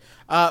heated.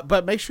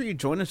 But make sure you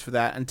join us for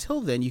that.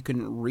 Until then, you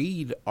can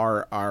read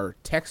our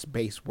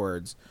text-based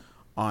words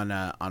on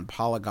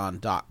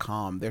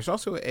Polygon.com. There's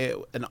also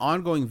an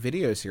ongoing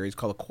video series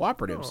called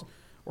Cooperatives,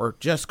 or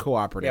just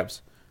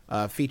Cooperatives,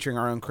 featuring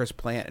our own Chris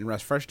Plant and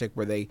Russ Freshtick,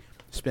 where they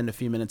spend a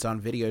few minutes on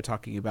video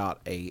talking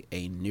about a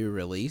new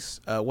release.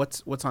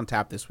 What's on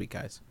tap this week,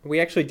 guys? We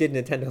actually did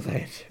Nintendo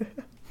Land.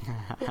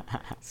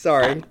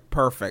 Sorry.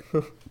 Perfect.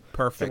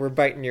 So we're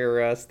biting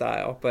your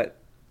style, but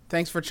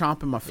Thanks for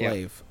chomping my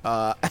flav.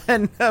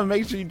 And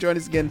make sure you join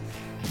us again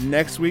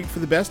next week for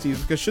the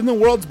Besties, because shouldn't the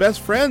world's best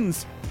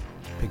friends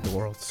pick the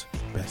world's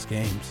best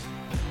games?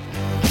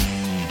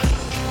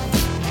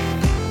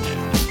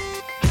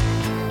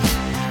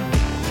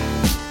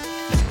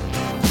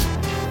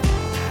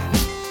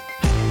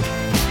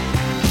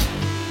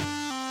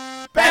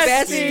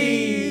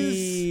 Besties!